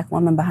see a Black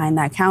woman behind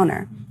that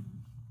counter.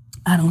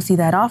 I don't see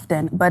that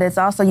often, but it's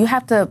also, you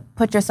have to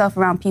put yourself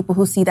around people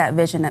who see that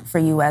vision for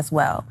you as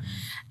well.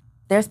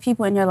 There's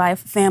people in your life,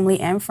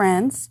 family and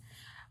friends,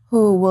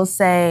 who will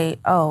say,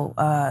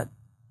 how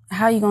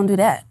are you gonna do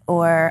that?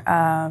 Or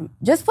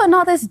just putting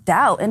all this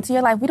doubt into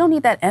your life. We don't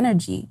need that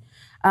energy.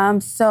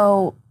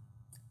 So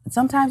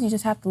sometimes you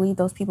just have to leave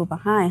those people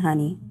behind,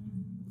 honey.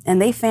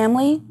 And they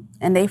family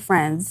and they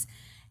friends.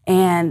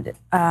 And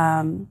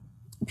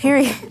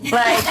period.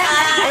 Like,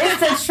 it's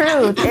the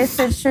truth. It's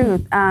the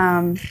truth.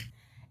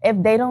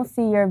 If they don't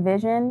see your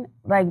vision,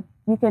 like,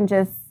 you can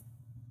just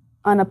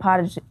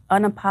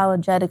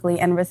unapologetically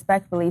and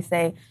respectfully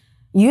say,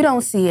 You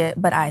don't see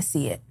it, but I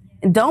see it.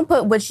 Don't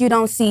put what you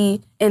don't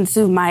see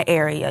into my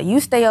area. You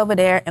stay over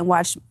there and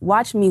watch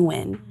me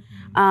win.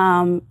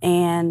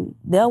 And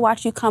they'll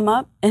watch you come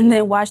up and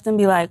then watch them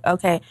be like,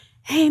 okay,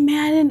 hey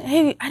man,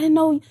 I didn't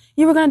know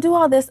you were gonna do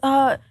all this. Is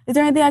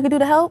there anything I could do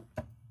to help?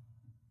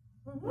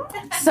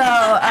 So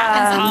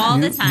happens all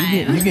the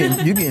time.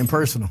 You getting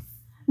personal.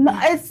 No,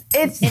 it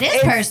is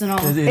personal.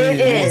 It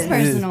is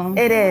personal.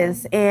 It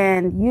is,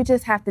 and you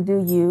just have to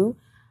do you.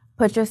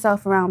 Put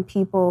yourself around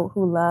people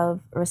who love,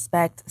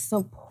 respect,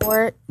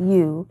 support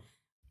you.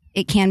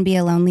 It can be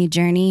a lonely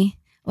journey,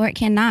 or it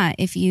cannot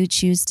if you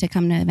choose to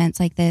come to events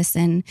like this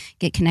and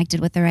get connected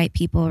with the right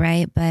people,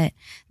 right? But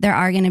there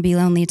are going to be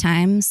lonely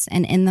times,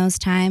 and in those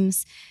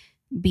times,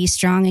 be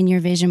strong in your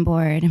vision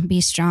board.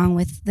 Be strong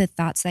with the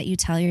thoughts that you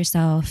tell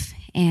yourself,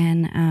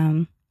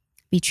 and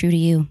be true to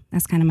you.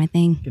 That's kind of my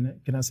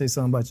thing. Can I say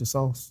something about your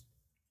sauce?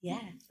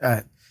 Yeah. All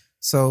right.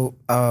 So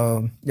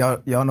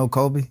y'all know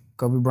Kobe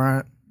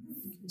Bryant.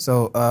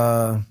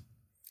 So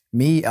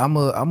me, I'm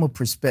a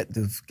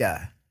perspective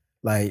guy.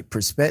 Like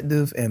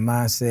perspective and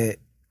mindset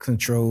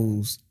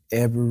controls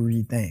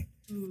everything,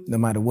 no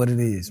matter what it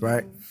is,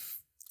 right?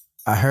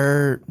 I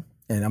heard,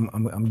 and I'm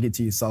gonna get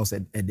to your sauce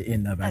at the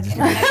end of it. I just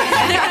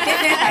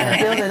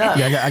Build it up.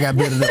 I got to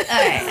build it up.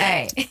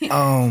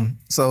 All right.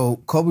 So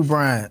Kobe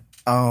Bryant,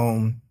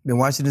 been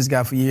watching this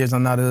guy for years.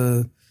 I'm not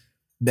a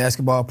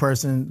basketball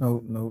person,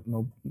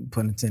 no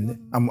pun intended.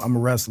 I'm a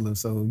wrestler,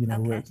 so you know,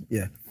 Okay.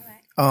 yeah.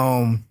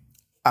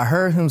 I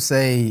heard him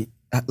say,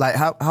 like,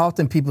 how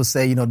often people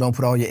say, you know, don't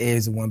put all your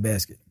eggs in one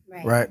basket,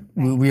 right?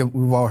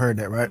 We've all heard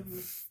that, right? Mm-hmm.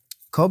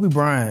 Kobe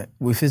Bryant,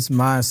 with his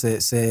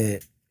mindset,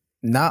 said,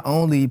 not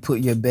only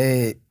put your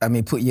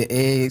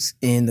eggs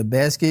in the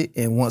basket,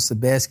 and once the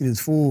basket is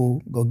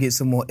full, go get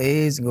some more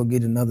eggs and go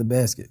get another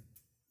basket.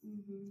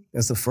 Mm-hmm.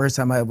 That's the first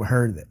time I ever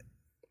heard that,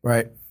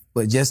 right?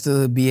 But just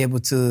to be able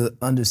to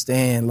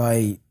understand,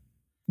 like,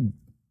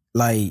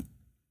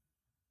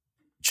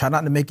 try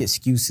not to make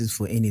excuses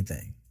for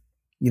anything.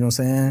 You know what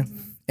I'm saying?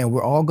 Mm-hmm. And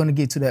we're all gonna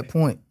get to that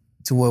point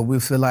to where we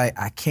feel like,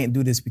 I can't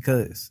do this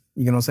because,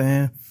 you know what I'm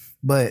saying?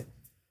 But,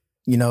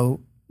 you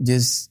know,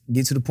 just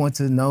get to the point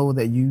to know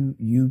that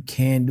you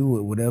can do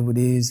it, whatever it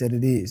is that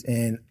it is.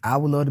 And I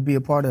would love to be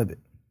a part of it.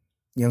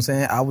 You know what I'm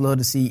saying? I would love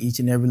to see each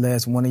and every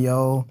last one of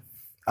y'all.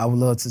 I would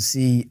love to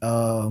see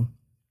your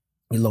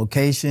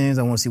locations.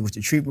 I want to see what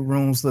your treatment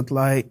rooms look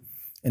like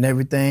and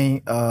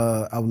everything.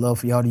 I would love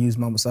for y'all to use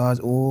my massage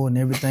oil and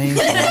everything. You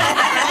had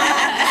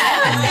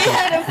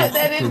to put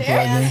that in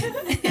there.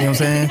 You know what I'm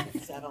saying?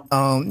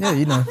 Yeah,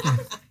 you know.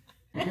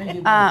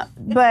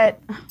 But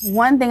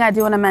one thing I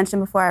do want to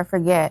mention before I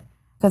forget,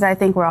 because I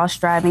think we're all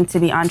striving to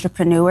be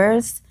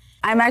entrepreneurs.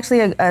 I'm actually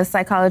a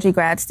psychology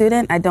grad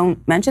student. I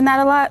don't mention that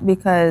a lot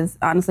because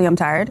honestly, I'm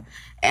tired.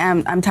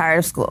 And I'm tired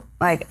of school.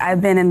 Like, I've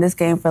been in this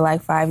game for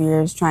like 5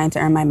 years trying to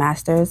earn my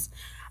master's.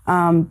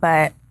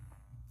 But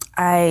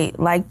I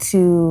like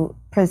to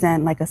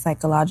present like a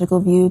psychological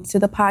view to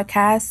the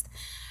podcast.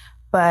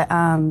 But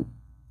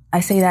I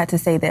say that to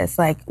say this,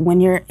 like,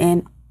 when you're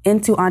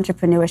into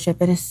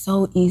entrepreneurship, it is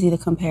so easy to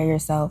compare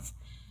yourself.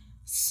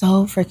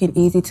 So freaking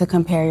easy to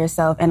compare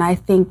yourself. And I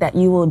think that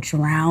you will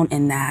drown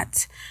in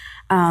that.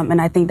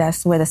 And I think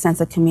that's where the sense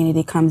of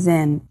community comes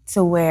in,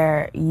 to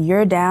where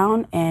you're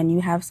down and you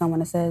have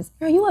someone that says,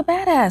 girl, you a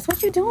badass.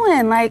 What you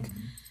doing? Like,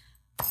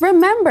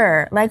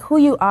 remember, like, who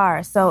you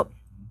are. So,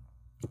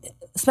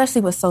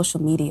 especially with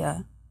social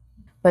media,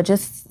 but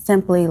just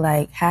simply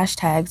like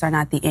hashtags are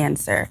not the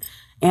answer.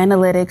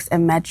 Analytics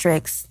and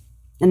metrics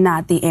are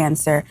not the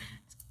answer.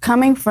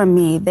 Coming from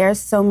me, there's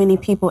so many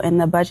people in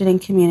the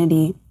budgeting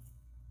community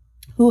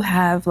who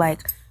have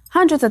like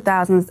hundreds of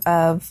thousands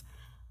of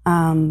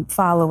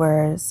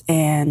followers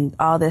and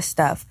all this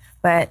stuff.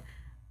 But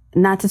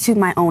not to toot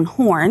my own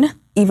horn,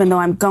 even though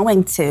I'm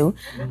going to,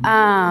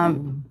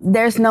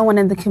 there's no one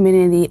in the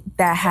community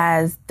that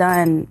has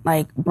done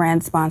like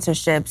brand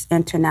sponsorships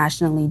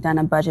internationally, done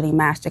a budgeting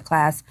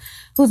masterclass,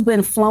 who's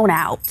been flown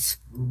out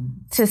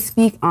to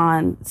speak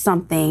on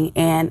something.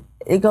 And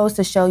it goes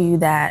to show you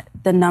that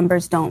the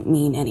numbers don't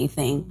mean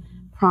anything.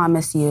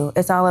 Promise you.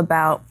 It's all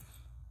about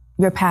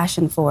your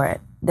passion for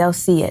it. They'll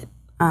see it.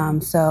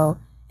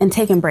 And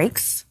taking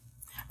breaks,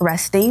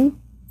 resting.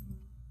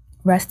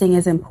 Resting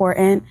is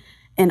important.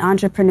 In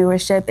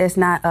entrepreneurship, it's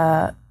not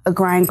a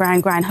grind,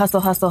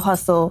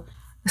 hustle,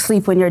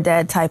 sleep when you're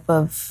dead type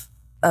of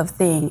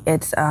thing.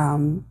 It's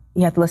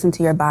you have to listen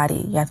to your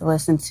body. You have to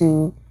listen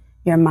to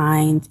your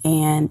mind,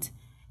 and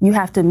you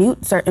have to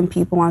mute certain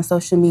people on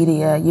social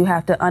media. You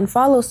have to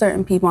unfollow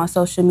certain people on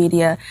social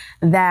media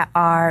that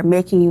are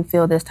making you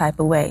feel this type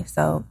of way.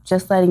 So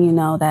just letting you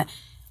know that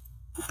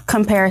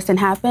comparison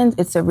happens.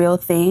 It's a real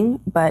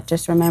thing, but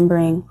just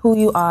remembering who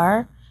you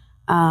are,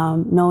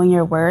 knowing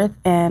your worth,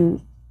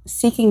 and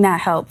seeking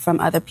that help from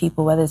other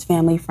people, whether it's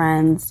family,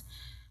 friends,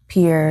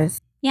 peers.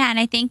 Yeah. And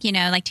I think, you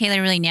know, like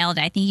Taylor really nailed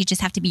it. I think you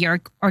just have to be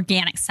your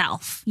organic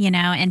self, you know,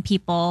 and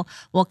people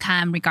will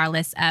come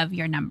regardless of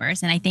your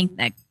numbers. And I think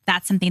that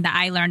that's something that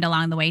I learned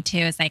along the way too,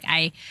 is like,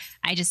 I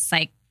just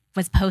like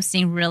was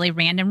posting really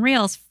random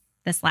reels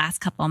this last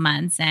couple of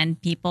months,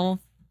 and people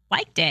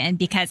liked it. And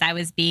because I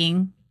was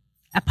being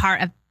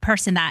a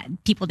person that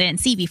people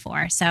didn't see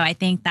before. So I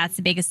think that's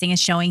the biggest thing,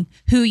 is showing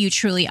who you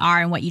truly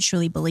are and what you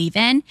truly believe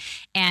in.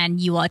 And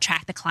you will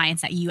attract the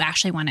clients that you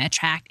actually want to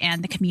attract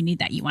and the community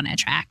that you want to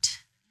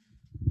attract.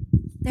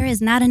 There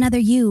is not another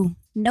you.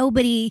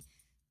 Nobody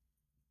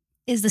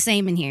is the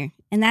same in here.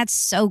 And that's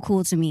so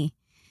cool to me.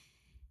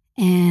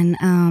 And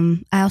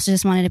I also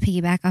just wanted to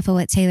piggyback off of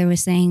what Taylor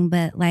was saying,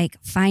 but like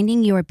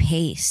finding your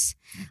pace,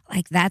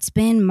 like that's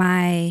been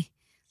my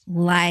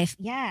life.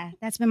 Yeah,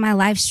 that's been my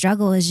life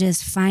struggle, is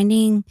just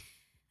finding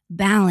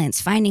balance,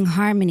 finding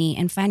harmony,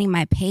 and finding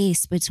my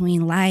pace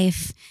between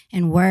life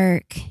and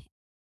work.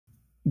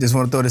 Just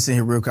want to throw this in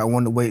here real quick. I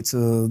wanted to wait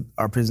till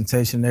our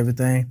presentation and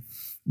everything.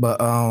 But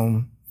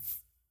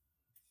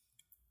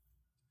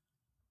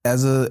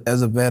as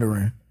a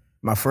veteran,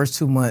 my first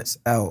 2 months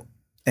out,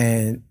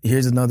 and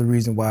here's another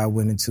reason why I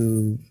went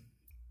into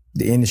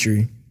the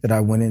industry that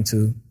I went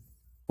into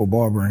for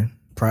barbering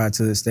prior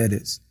to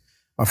aesthetics.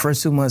 My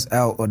first 2 months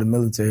out of the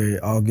military,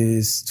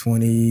 August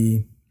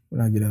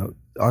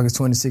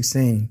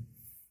 2016,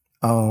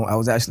 I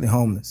was actually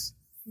homeless.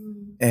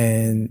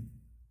 And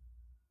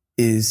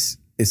it's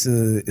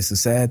a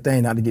sad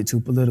thing, not to get too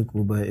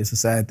political, but it's a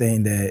sad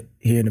thing that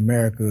here in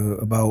America,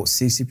 about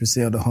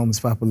 60% of the homeless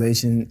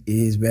population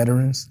is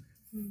veterans.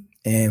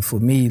 And for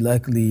me,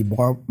 luckily,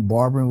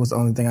 barbering was the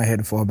only thing I had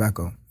to fall back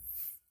on.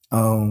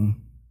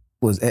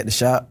 Was at the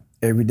shop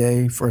every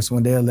day, first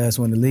one there, last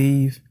one to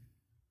leave.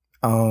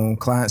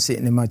 Client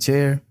sitting in my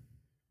chair,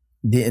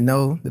 didn't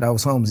know that I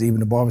was homeless.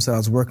 Even the barbers that I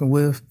was working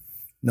with,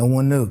 no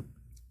one knew.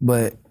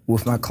 But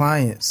with my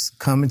clients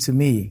coming to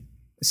me,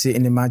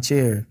 sitting in my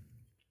chair,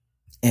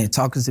 and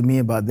talking to me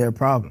about their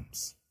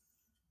problems,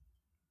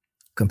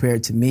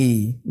 compared to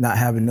me not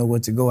having nowhere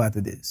to go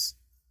after this.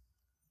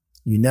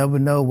 You never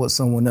know what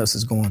someone else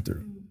is going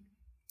through.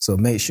 So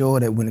make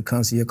sure that when it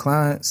comes to your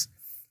clients,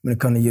 when it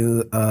comes to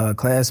your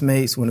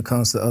classmates, when it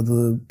comes to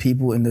other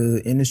people in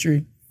the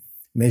industry,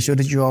 make sure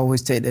that you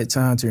always take that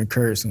time to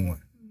encourage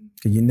someone,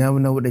 because you never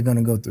know what they're going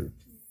to go through.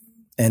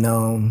 And,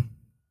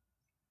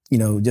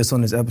 just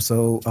on this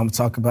episode, I'm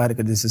talking about it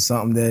because this is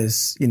something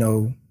that's,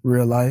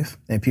 real life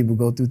and people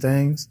go through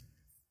things.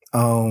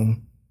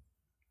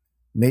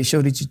 Make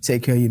sure that you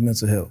take care of your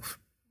mental health.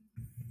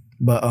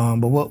 But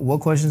what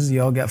questions do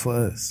y'all got for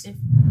us?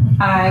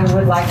 I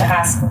would like to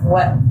ask,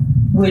 what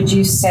would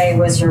you say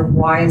was your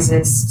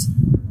wisest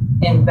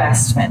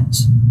investment?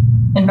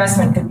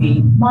 Investment could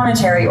be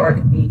monetary, or it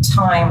could be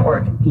time, or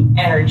it could be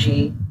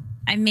energy.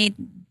 I made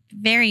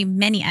very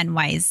many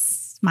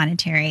unwise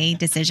monetary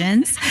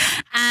decisions.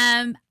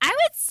 I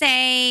would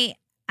say,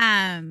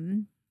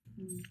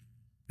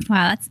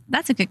 wow,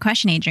 that's a good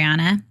question,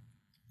 Adriana.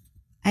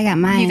 I got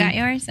mine. You got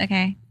yours?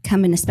 Okay.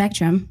 Coming to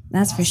Spectrum,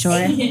 that's for sure.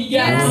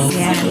 Yes.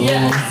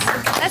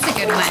 That's a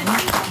good one.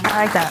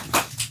 I like that.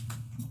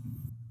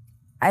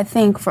 I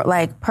think for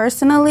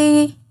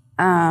personally,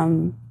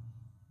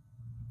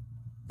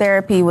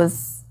 therapy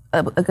was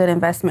a good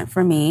investment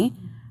for me,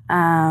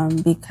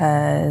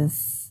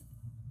 because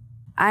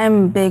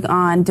I'm big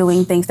on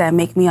doing things that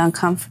make me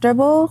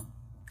uncomfortable.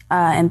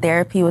 And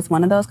therapy was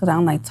one of those, because I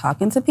don't like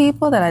talking to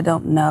people that I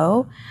don't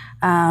know.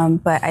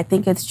 But I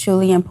think it's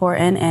truly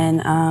important,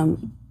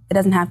 and it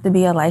doesn't have to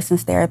be a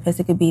licensed therapist.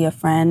 It could be a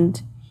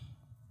friend,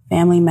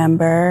 family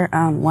member,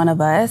 one of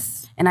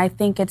us. And I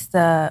think it's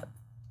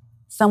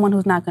someone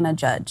who's not going to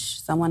judge,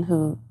 someone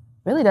who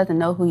really doesn't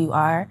know who you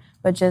are,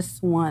 but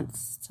just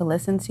wants to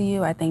listen to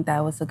you. I think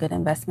that was a good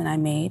investment I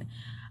made.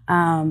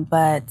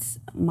 But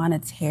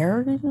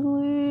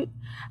monetarily,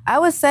 I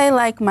would say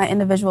my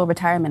individual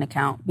retirement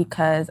account,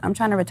 because I'm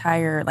trying to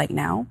retire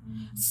now.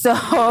 So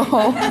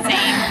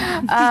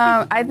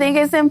I think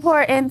it's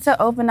important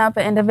to open up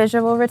an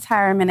individual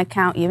retirement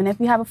account. Even if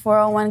you have a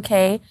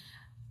 401k,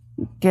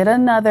 get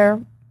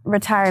another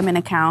retirement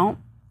account.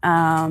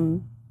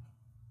 And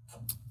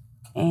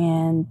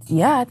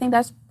I think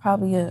that's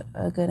probably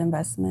a good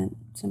investment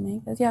to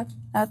make.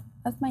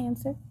 That's my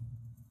answer.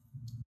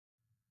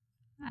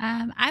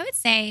 I would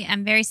say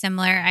I'm very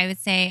similar. I would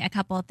say a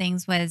couple of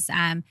things was,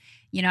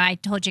 I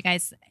told you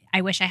guys,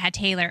 I wish I had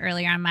Taylor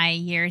earlier on my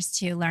years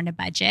to learn to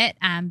budget.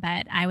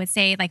 But I would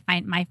say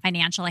my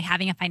financial,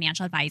 having a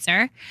financial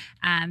advisor.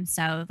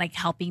 So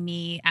helping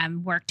me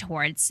work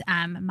towards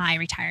my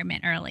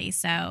retirement early.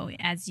 So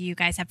as you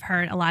guys have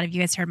heard, a lot of you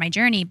guys heard my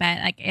journey,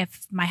 but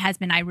if my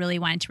husband and I really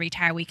wanted to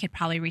retire, we could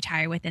probably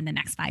retire within the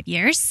next 5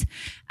 years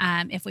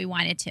if we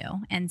wanted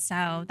to. And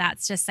so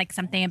that's just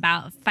something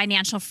about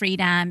financial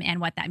freedom and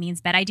what that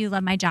means. But I do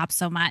love my job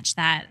so much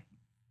that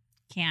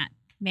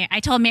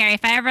I told Mary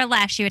if I ever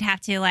left, she would have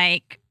to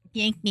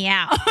yank me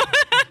out.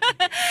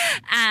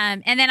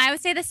 And then I would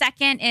say the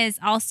second is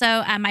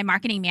also my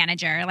marketing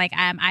manager.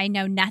 I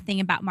know nothing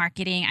about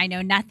marketing. I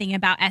know nothing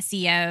about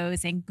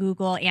SEOs and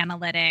Google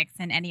Analytics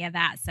and any of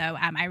that. So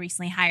I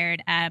recently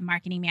hired a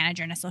marketing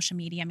manager and a social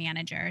media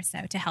manager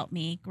to help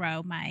me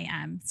grow my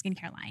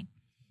skincare line.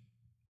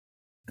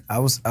 I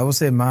would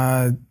say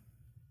my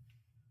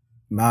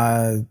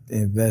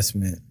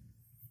investment,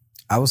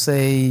 I would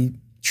say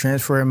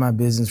transferring my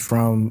business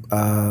from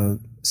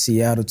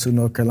Seattle to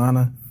North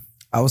Carolina.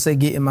 I would say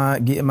getting my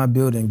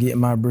building, getting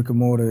my brick and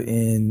mortar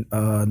in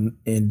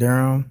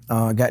Durham.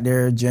 Got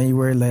there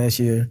January last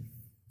year.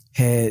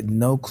 Had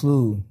no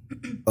clue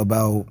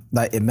about,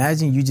 like,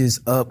 imagine you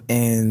just up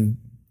and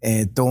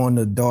throwing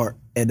the dart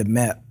at the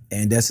map,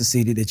 and that's the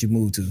city that you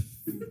moved to.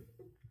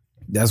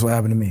 That's what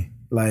happened to me.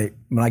 Like,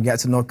 when I got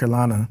to North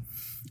Carolina,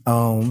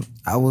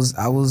 I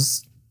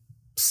was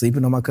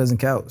sleeping on my cousin's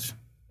couch,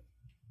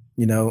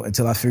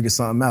 until I figured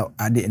something out.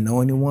 I didn't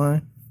know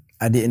anyone.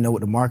 I didn't know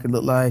what the market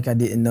looked like. I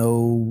didn't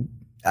know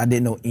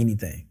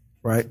anything,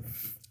 right?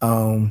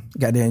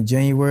 Got there in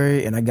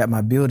January, and I got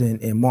my building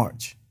in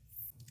March.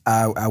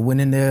 I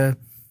went in there,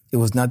 it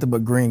was nothing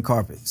but green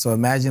carpet. So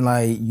imagine,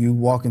 like, you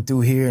walking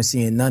through here and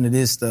seeing none of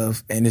this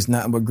stuff, and it's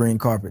nothing but green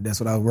carpet. That's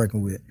what I was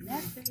working with.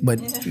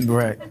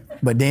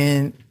 But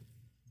then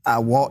I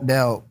walked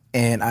out,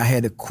 and I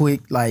had a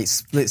quick, like,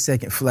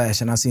 split-second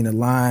flash, and I seen a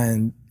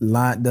line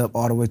lined up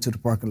all the way to the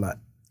parking lot,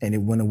 and it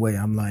went away.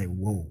 I'm like,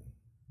 whoa,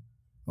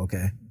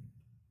 okay.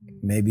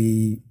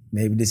 Maybe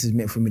this is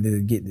meant for me to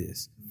get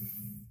this.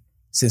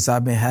 Since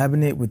I've been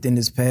having it within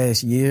this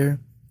past year,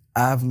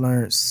 I've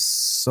learned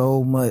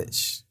so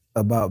much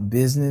about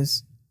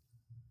business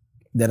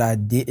that I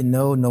didn't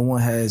know. No one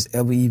has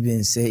ever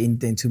even said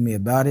anything to me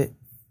about it.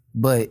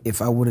 But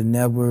if I would have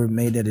never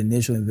made that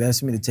initial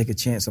investment to take a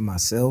chance on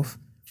myself,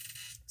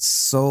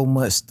 so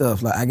much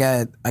stuff. Like,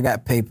 I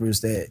got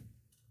papers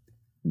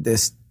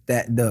that's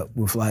stacked up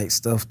with, like,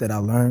 stuff that I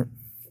learned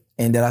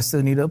and that I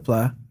still need to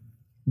apply.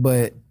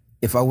 But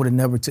if I would have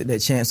never took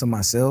that chance on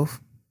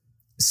myself,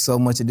 so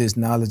much of this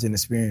knowledge and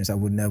experience I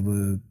would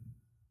never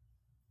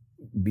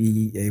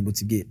be able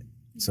to get.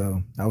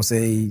 So I would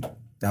say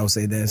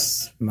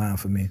that's mine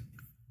for me.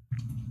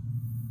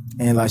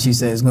 And like she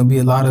said, it's gonna be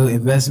a lot of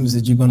investments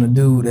that you're gonna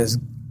do that's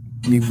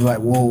you be like,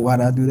 whoa, why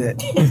did I do that?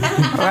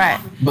 Right.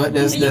 But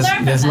that's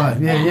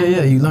life.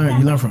 Yeah. You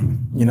learn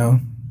from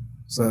it,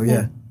 So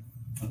yeah.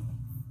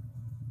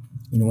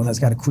 Anyone else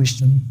got a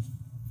question?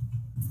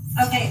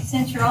 Okay,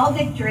 since you're all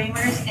big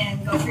dreamers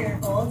and go for your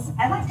goals,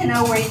 I'd like to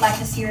know where you'd like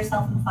to see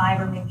yourself in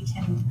 5 or maybe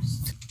 10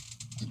 years.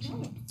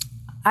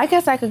 I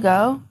guess I could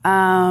go.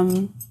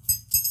 I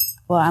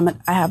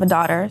have a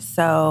daughter,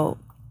 so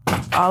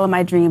all of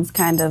my dreams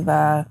kind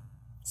of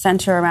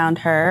center around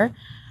her.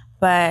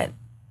 But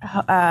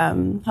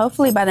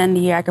hopefully by the end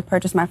of the year, I could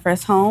purchase my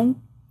first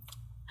home.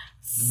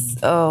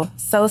 So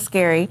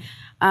scary.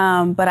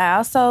 But I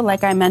also,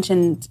 like I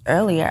mentioned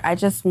earlier, I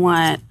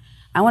want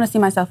to see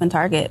myself in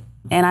Target.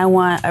 And I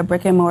want a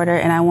brick and mortar,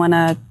 and I want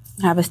to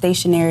have a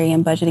stationery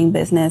and budgeting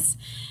business.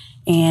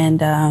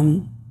 And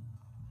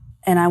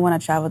I want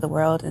to travel the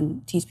world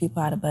and teach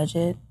people how to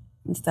budget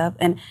and stuff.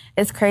 And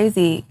it's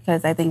crazy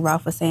because I think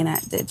Ralph was saying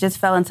that it just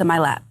fell into my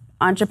lap.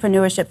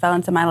 Entrepreneurship fell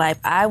into my life.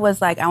 I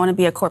was like, I want to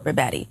be a corporate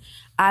baddie.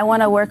 I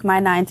want to work my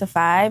 9 to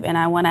 5, and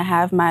I want to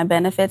have my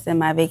benefits and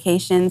my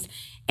vacations.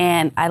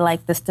 And I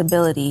like the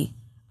stability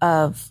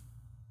of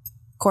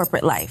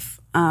corporate life.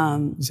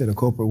 You said a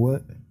corporate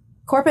what?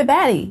 Corporate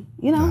baddie,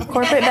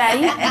 corporate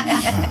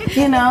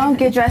baddie.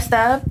 Get dressed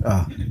up,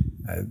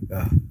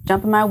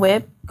 jump in my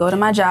whip, go to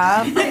my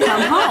job,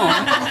 come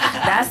home.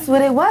 That's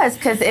what it was,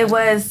 because it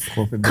was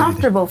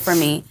comfortable for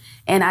me.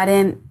 And I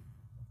didn't,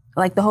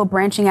 like, the whole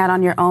branching out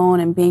on your own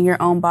and being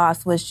your own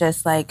boss was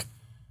just, like,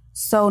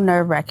 so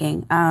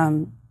nerve-wracking.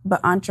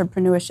 But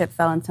entrepreneurship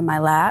fell into my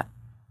lap.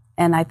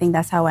 And I think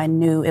that's how I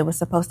knew it was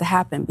supposed to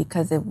happen,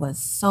 because it was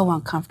so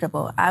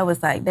uncomfortable. I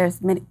was like, there's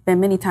been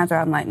many times where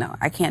I'm like, no,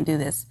 I can't do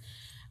this.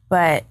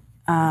 But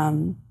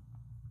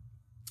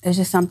it's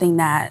just something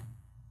that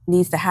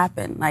needs to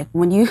happen. Like,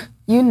 when you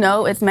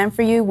it's meant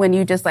for you, when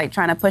you just, like,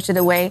 trying to push it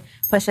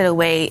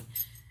away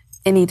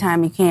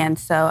anytime you can.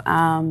 So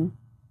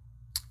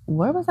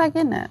where was I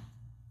getting at?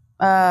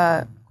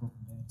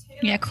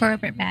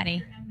 Corporate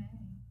baddie.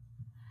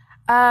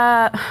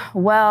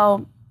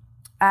 Well,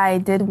 I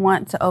did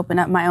want to open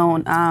up my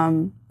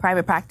own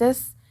private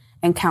practice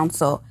and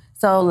counsel.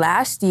 So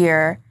last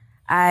year,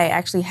 I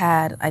actually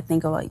had, I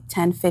think, like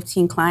 10,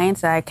 15 clients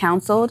that I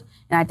counseled,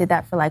 and I did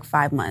that for like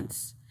 5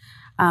 months.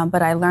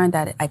 But I learned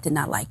that I did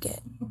not like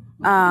it.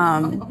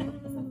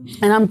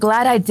 And I'm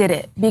glad I did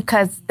it,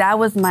 because that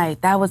was my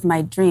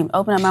dream,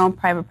 open up my own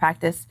private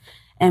practice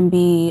and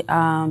be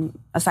a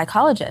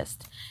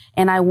psychologist.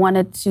 And I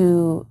wanted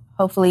to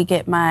hopefully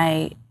get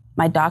my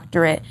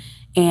doctorate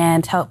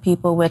and help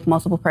people with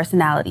multiple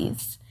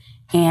personalities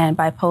and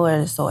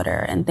bipolar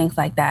disorder and things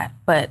like that.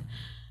 But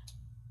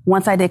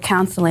once I did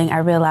counseling, I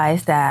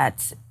realized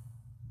that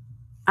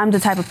I'm the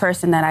type of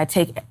person that I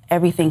take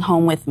everything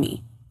home with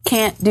me.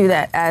 Can't do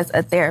that as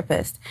a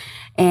therapist.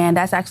 And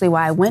that's actually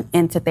why I went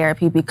into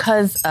therapy,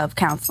 because of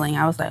counseling.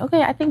 I was like,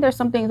 okay, I think there's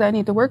some things I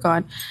need to work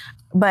on.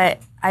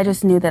 But I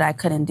just knew that I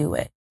couldn't do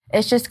it.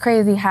 It's just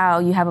crazy how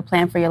you have a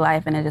plan for your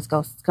life and it just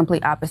goes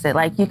complete opposite.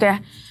 Like,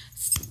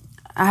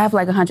 I have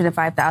like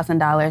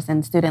 $105,000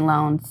 in student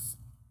loans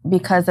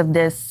because of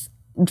this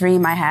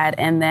dream I had,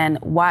 and then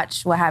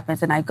watch what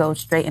happens and I go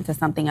straight into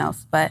something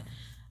else. But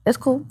it's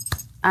cool.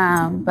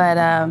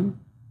 Yeah,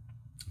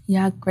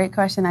 great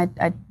question.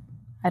 I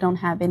don't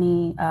have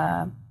any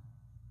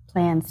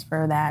plans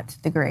for that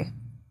degree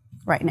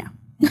right now.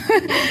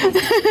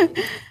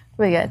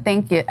 But yeah,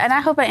 thank you. And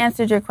I hope I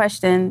answered your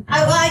question.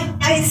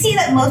 I see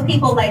that most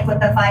people, like with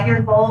a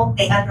 5-year goal,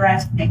 they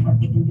underestimate what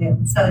they can do.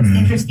 So it's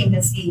interesting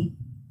to see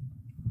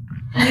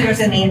leaders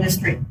in the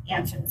industry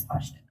answer this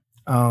question.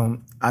 I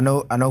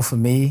know for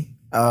me,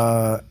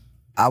 I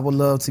would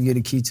love to get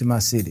a key to my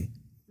city.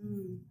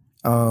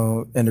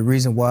 And the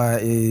reason why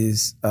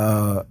is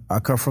I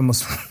come from a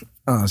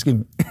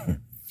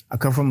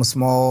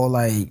small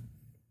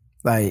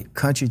like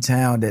country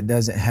town that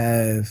doesn't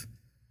have.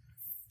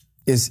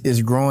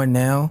 It's growing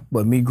now,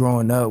 but me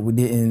growing up,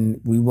 we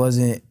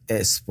wasn't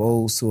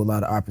exposed to a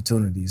lot of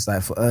opportunities.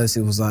 Like for us,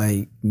 it was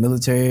like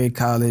military,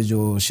 college,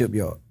 or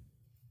shipyard,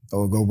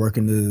 or go work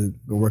in the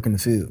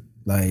field.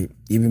 Like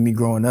even me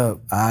growing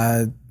up,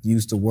 I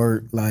used to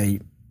work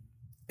like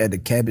at the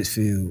cabbage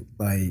field,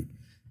 like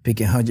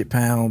picking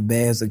 100-pound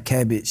bags of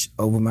cabbage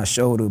over my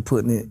shoulder,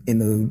 putting it in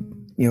the, you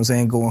know what I'm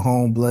saying, going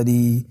home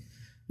bloody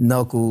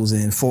knuckles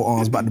and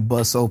forearms about to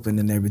bust open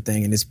and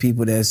everything. And it's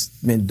people that's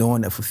been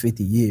doing that for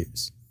 50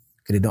 years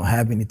because they don't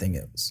have anything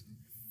else.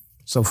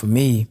 So for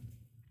me,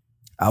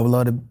 I would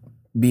love to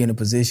be in a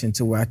position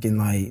to where I can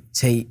like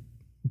take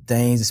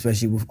things,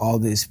 especially with all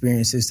the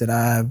experiences that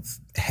I've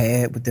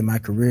had within my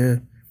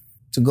career,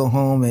 to go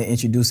home and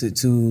introduce it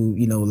to,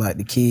 you know, like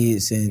the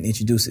kids, and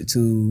introduce it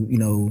to, you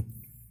know,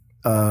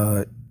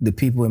 the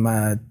people in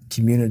my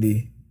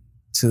community,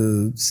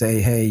 to say,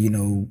 hey, you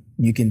know,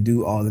 you can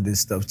do all of this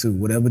stuff too.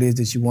 Whatever it is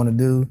that you want to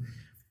do,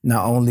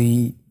 not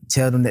only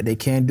tell them that they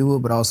can do it,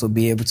 but also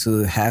be able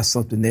to have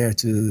something there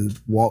to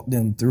walk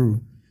them through,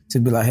 to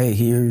be like, hey,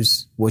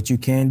 here's what you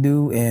can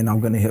do, and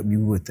I'm going to help you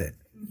with that.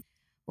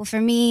 Well,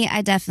 for me,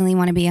 I definitely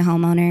want to be a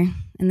homeowner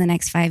in the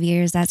next 5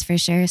 years, that's for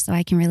sure, so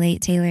I can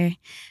relate, Taylor.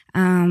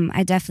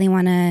 I definitely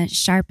want to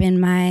sharpen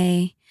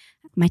my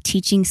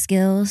teaching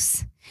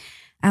skills.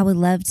 I would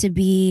love to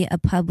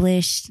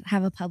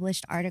have a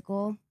published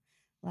article.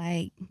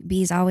 Like,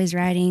 B's always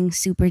writing,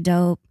 super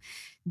dope.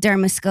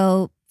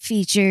 Dermoscope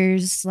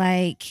features,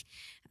 like,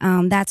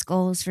 that's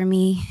goals for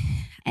me.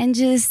 And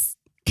just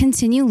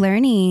continue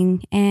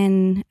learning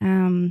and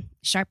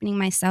sharpening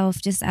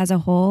myself just as a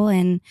whole.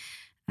 And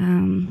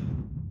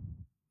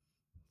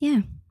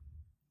yeah.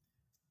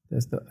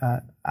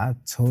 I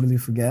totally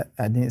forgot.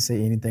 I didn't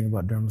say anything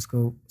about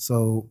Dermoscope.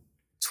 So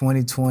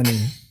 2020...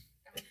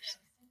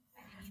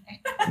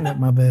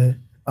 My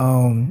bad.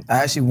 I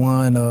actually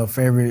won a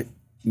favorite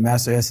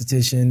Master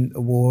Esthetician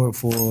Award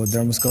for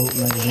Dermoscope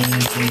magazine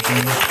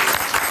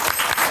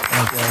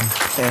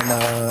 2020. And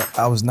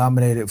I was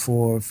nominated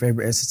for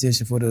favorite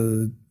esthetician for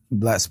the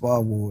Black Spa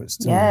Awards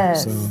too.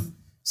 Yes. So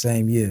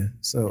same year.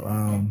 So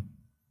I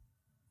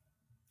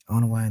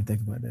don't know why I didn't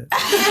think about that.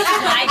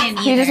 I didn't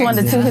either. He just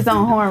wanted to toot his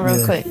own horn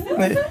real quick.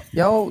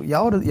 Y'all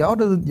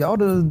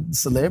the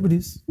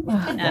celebrities.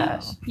 Oh, No,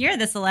 you're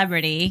the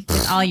celebrity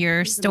with all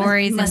your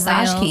stories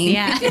Massage and king.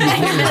 Yeah,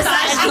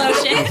 massage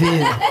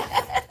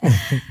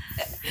lotion.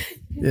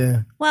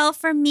 Yeah. Well,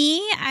 for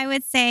me, I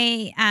would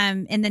say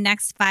in the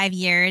next 5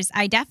 years,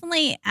 I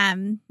definitely,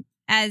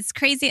 as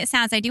crazy as it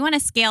sounds, I do want to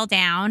scale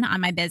down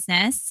on my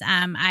business.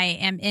 I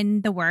am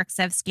in the works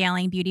of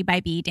scaling Beauty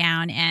by Bee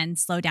down and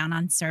slow down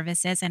on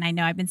services. And I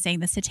know I've been saying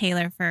this to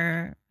Taylor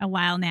for a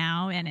while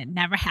now, and it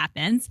never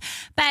happens.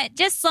 But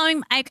just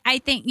slowing, I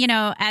think, you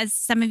know, as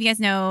some of you guys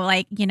know,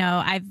 like, you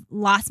know, I've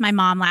lost my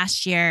mom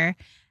last year,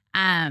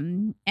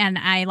 and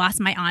I lost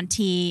my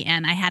auntie,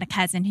 and I had a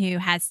cousin who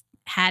has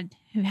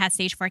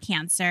stage 4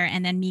 cancer,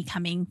 and then me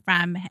coming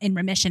from in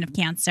remission of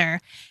cancer,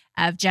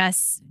 of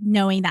just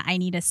knowing that I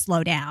need to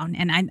slow down.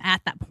 And I'm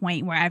at that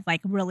point where I've like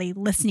really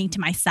listening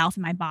to myself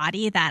and my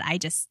body, that I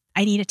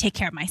need to take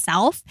care of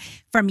myself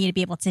for me to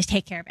be able to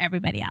take care of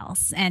everybody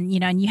else. And, you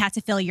know, and you have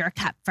to fill your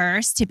cup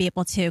first to be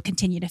able to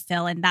continue to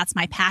fill. And that's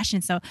my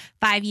passion. So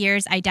 5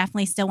 years, I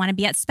definitely still want to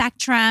be at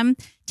Spectrum.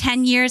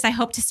 10 years, I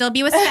hope to still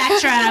be with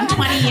Spectrum.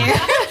 20 years.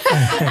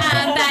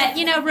 But,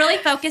 you know, really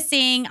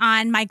focusing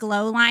on my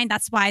Glow line.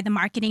 That's why the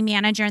marketing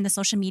manager and the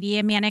social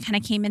media manager kind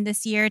of came in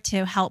this year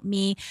to help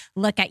me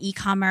look at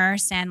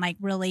e-commerce and like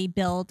really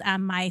build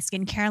my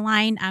skincare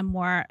line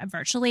more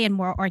virtually and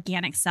more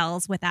organic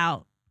sales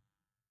without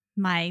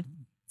my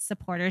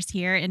supporters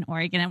here in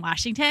Oregon and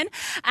Washington.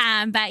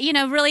 But, you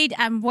know, really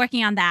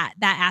working on that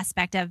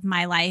aspect of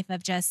my life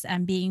of just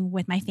being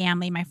with my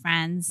family, my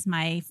friends,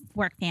 my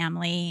work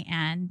family,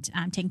 and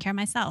taking care of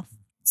myself.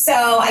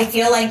 So I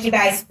feel like you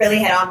guys really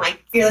hit on,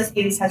 like, Fearless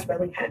Beauties has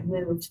really kind of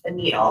moved the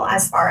needle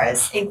as far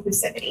as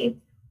inclusivity.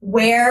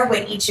 Where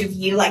would each of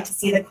you like to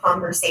see the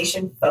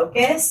conversation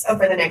focus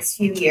over the next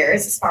few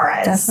years, as far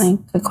as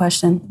Definitely. Good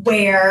question.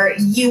 where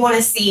you want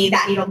to see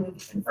that needle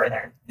move even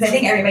further? Because I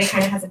think everybody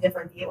kind of has a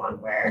different view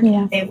on where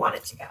they want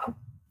it to go.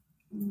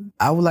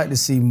 I would like to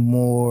see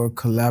more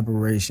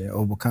collaboration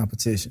over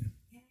competition.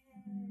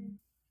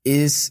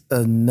 It's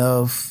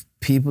enough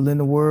people in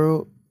the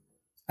world,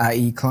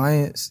 i.e.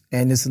 clients,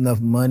 and it's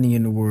enough money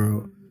in the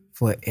world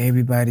for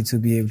everybody to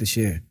be able to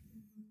share.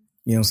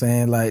 You know what I'm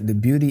saying? Like the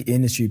beauty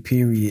industry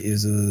period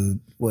is a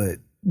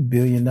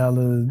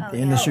billion-dollar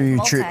industry,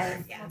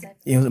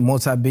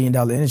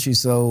 multi-billion-dollar industry.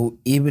 So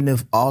even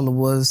if all of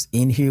us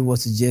in here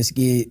was to just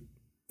get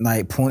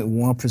like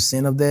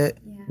 0.1% of that,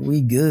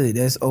 we good.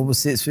 That's over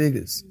 6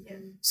 figures. Yeah.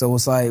 So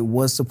it's like,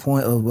 what's the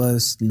point of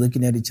us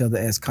looking at each other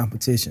as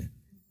competition?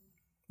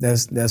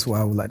 That's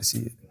why I would like to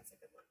see it.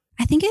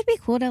 I think it'd be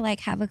cool to like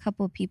have a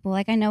couple of people.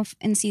 Like I know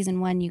in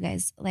season 1, you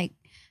guys like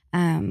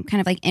kind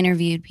of like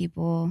interviewed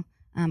people.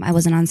 I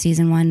wasn't on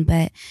season 1,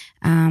 but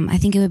I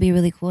think it would be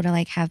really cool to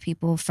like have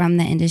people from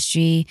the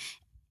industry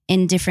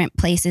in different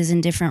places,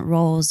 in different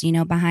roles, you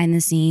know, behind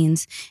the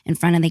scenes, in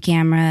front of the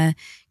camera,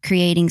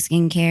 creating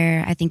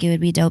skincare. I think it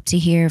would be dope to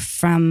hear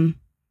from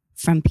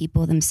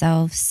people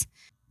themselves.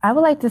 I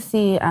would like to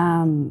see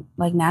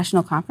like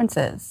national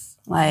conferences,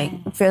 like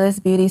Fearless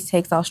Beauties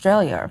takes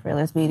Australia, or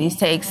Fearless Beauties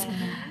takes,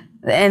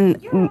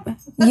 and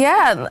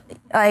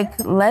like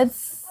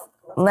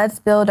let's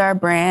build our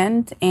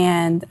brand,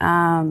 and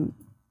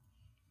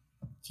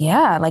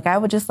like I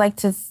would just like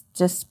to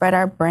just spread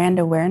our brand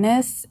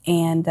awareness,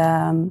 and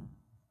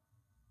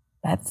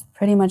that's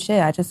pretty much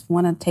it. I just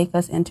want to take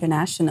us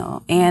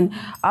international. And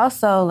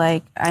also,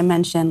 like I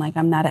mentioned, like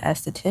I'm not an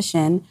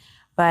esthetician,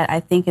 but I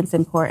think it's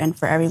important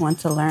for everyone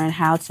to learn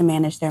how to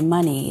manage their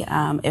money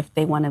if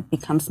they want to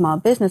become small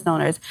business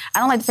owners. I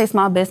don't like to say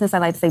small business, I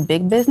like to say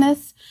big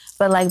business,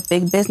 but like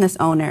big business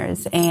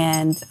owners,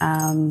 and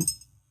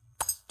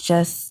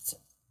just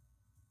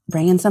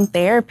bringing some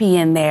therapy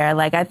in there.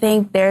 Like I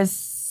think there's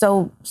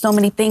so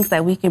many things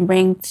that we can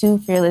bring to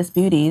Fearless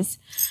Beauties,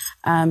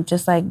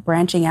 just like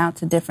branching out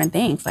to different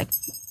things, like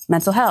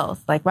mental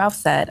health, like Ralph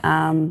said.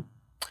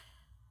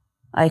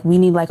 Like we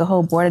need like a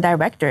whole board of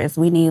directors.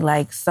 We need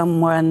like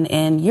someone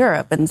in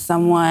Europe and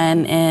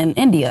someone in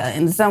India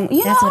and some,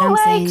 That's what I'm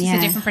saying. It's Yeah.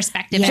 a different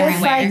perspective Yeah.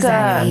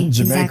 everywhere.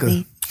 Just like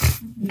Jamaica.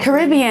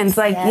 Caribbeans,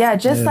 like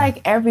just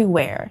like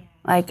everywhere.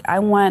 Like I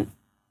want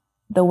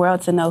the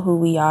world to know who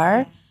we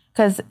are,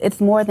 because it's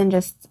more than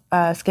just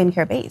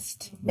skincare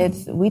based.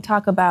 We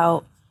talk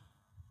about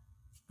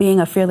being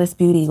a fearless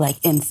beauty like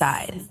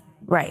inside,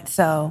 right?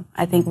 So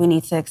I think we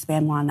need to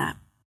expand more on that.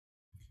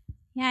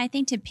 Yeah, I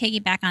think to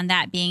piggyback on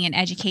that, being in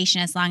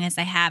education as long as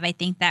I have, I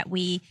think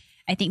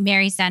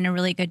Mary's done a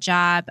really good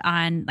job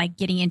on like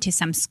getting into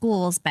some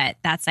schools, but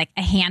that's like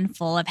a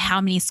handful of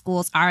how many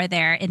schools are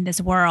there in this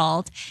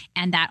world,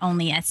 and that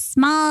only a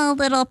small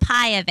little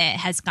pie of it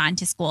has gone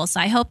to school.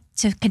 So I hope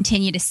to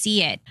continue to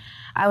see it.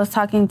 I was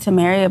talking to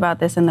Mary about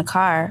this in the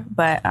car,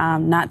 but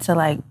not to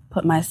like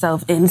put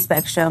myself in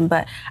Spectrum,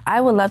 but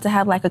I would love to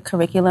have like a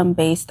curriculum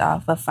based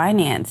off of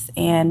finance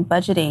and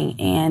budgeting.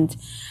 And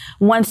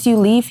once you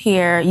leave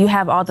here, you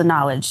have all the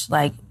knowledge,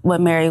 like what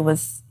Mary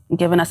was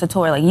giving us a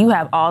tour. Like you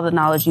have all the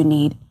knowledge you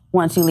need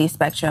once you leave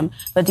Spectrum.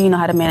 But do you know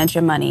how to manage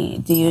your money?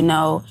 Do you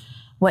know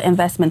what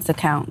investments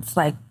accounts,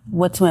 like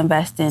what to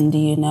invest in? Do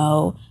you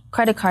know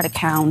credit card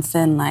accounts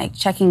and like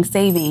checking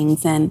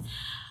savings? And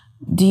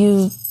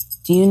do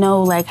you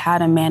know like how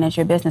to manage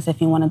your business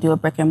if you want to do a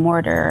brick and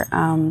mortar?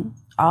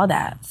 All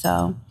that.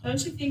 So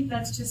don't you think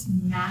that's just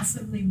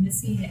massively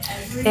missing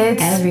everywhere?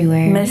 It's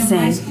everywhere. Missing.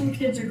 High school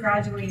kids are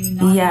graduating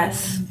not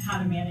knowing how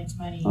to manage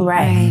money.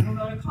 Right. People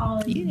go to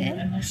college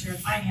unless you're a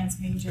finance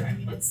major. I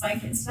mean, it's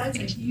such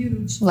a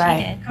huge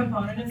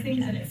component of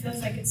things, and it feels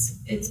like it's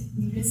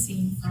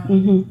missing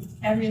from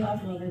every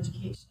level of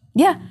education.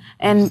 Yeah,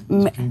 and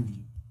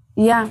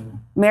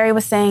Mary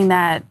was saying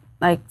that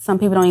like some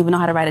people don't even know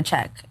how to write a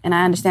check, and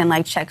I understand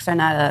like checks are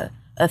not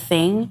a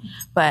thing,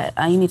 but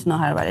you need to know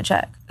how to write a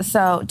check.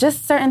 So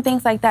just certain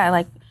things like that.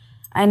 Like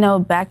I know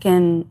back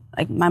in,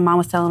 like my mom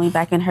was telling me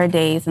back in her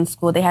days in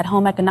school, they had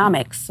home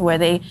economics where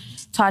they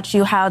taught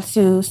you how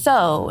to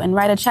sew and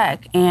write a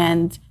check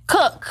and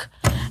cook.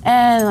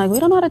 And like, we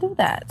don't know how to do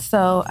that.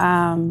 So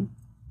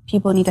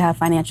people need to have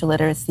financial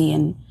literacy,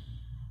 and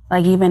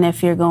like even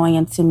if you're going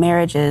into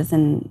marriages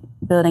and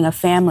building a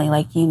family,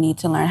 like you need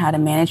to learn how to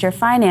manage your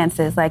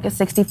finances. Like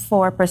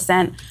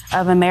 64%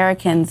 of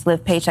Americans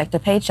live paycheck to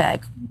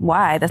paycheck.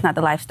 Why? That's not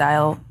the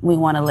lifestyle we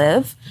want to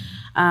live.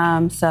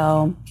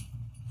 So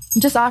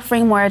just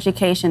offering more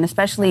education,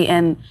 especially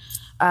in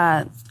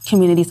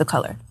communities of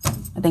color,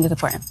 I think is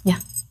important. Yeah.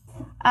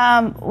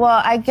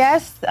 Well, I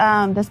guess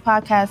this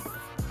podcast,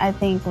 I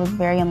think, was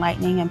very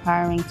enlightening,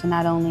 empowering to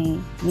not only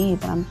me,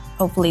 but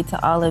hopefully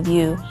to all of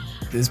you.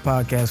 This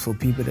podcast for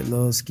people that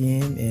love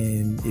skin,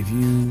 and if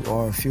you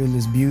are a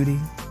fearless beauty,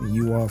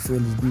 you are a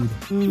fearless beauty.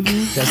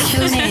 Mm-hmm.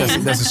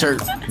 That's a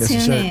shirt. That's a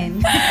shirt. In.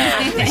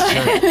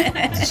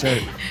 That's a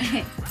shirt.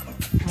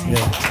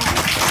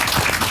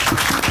 Yeah.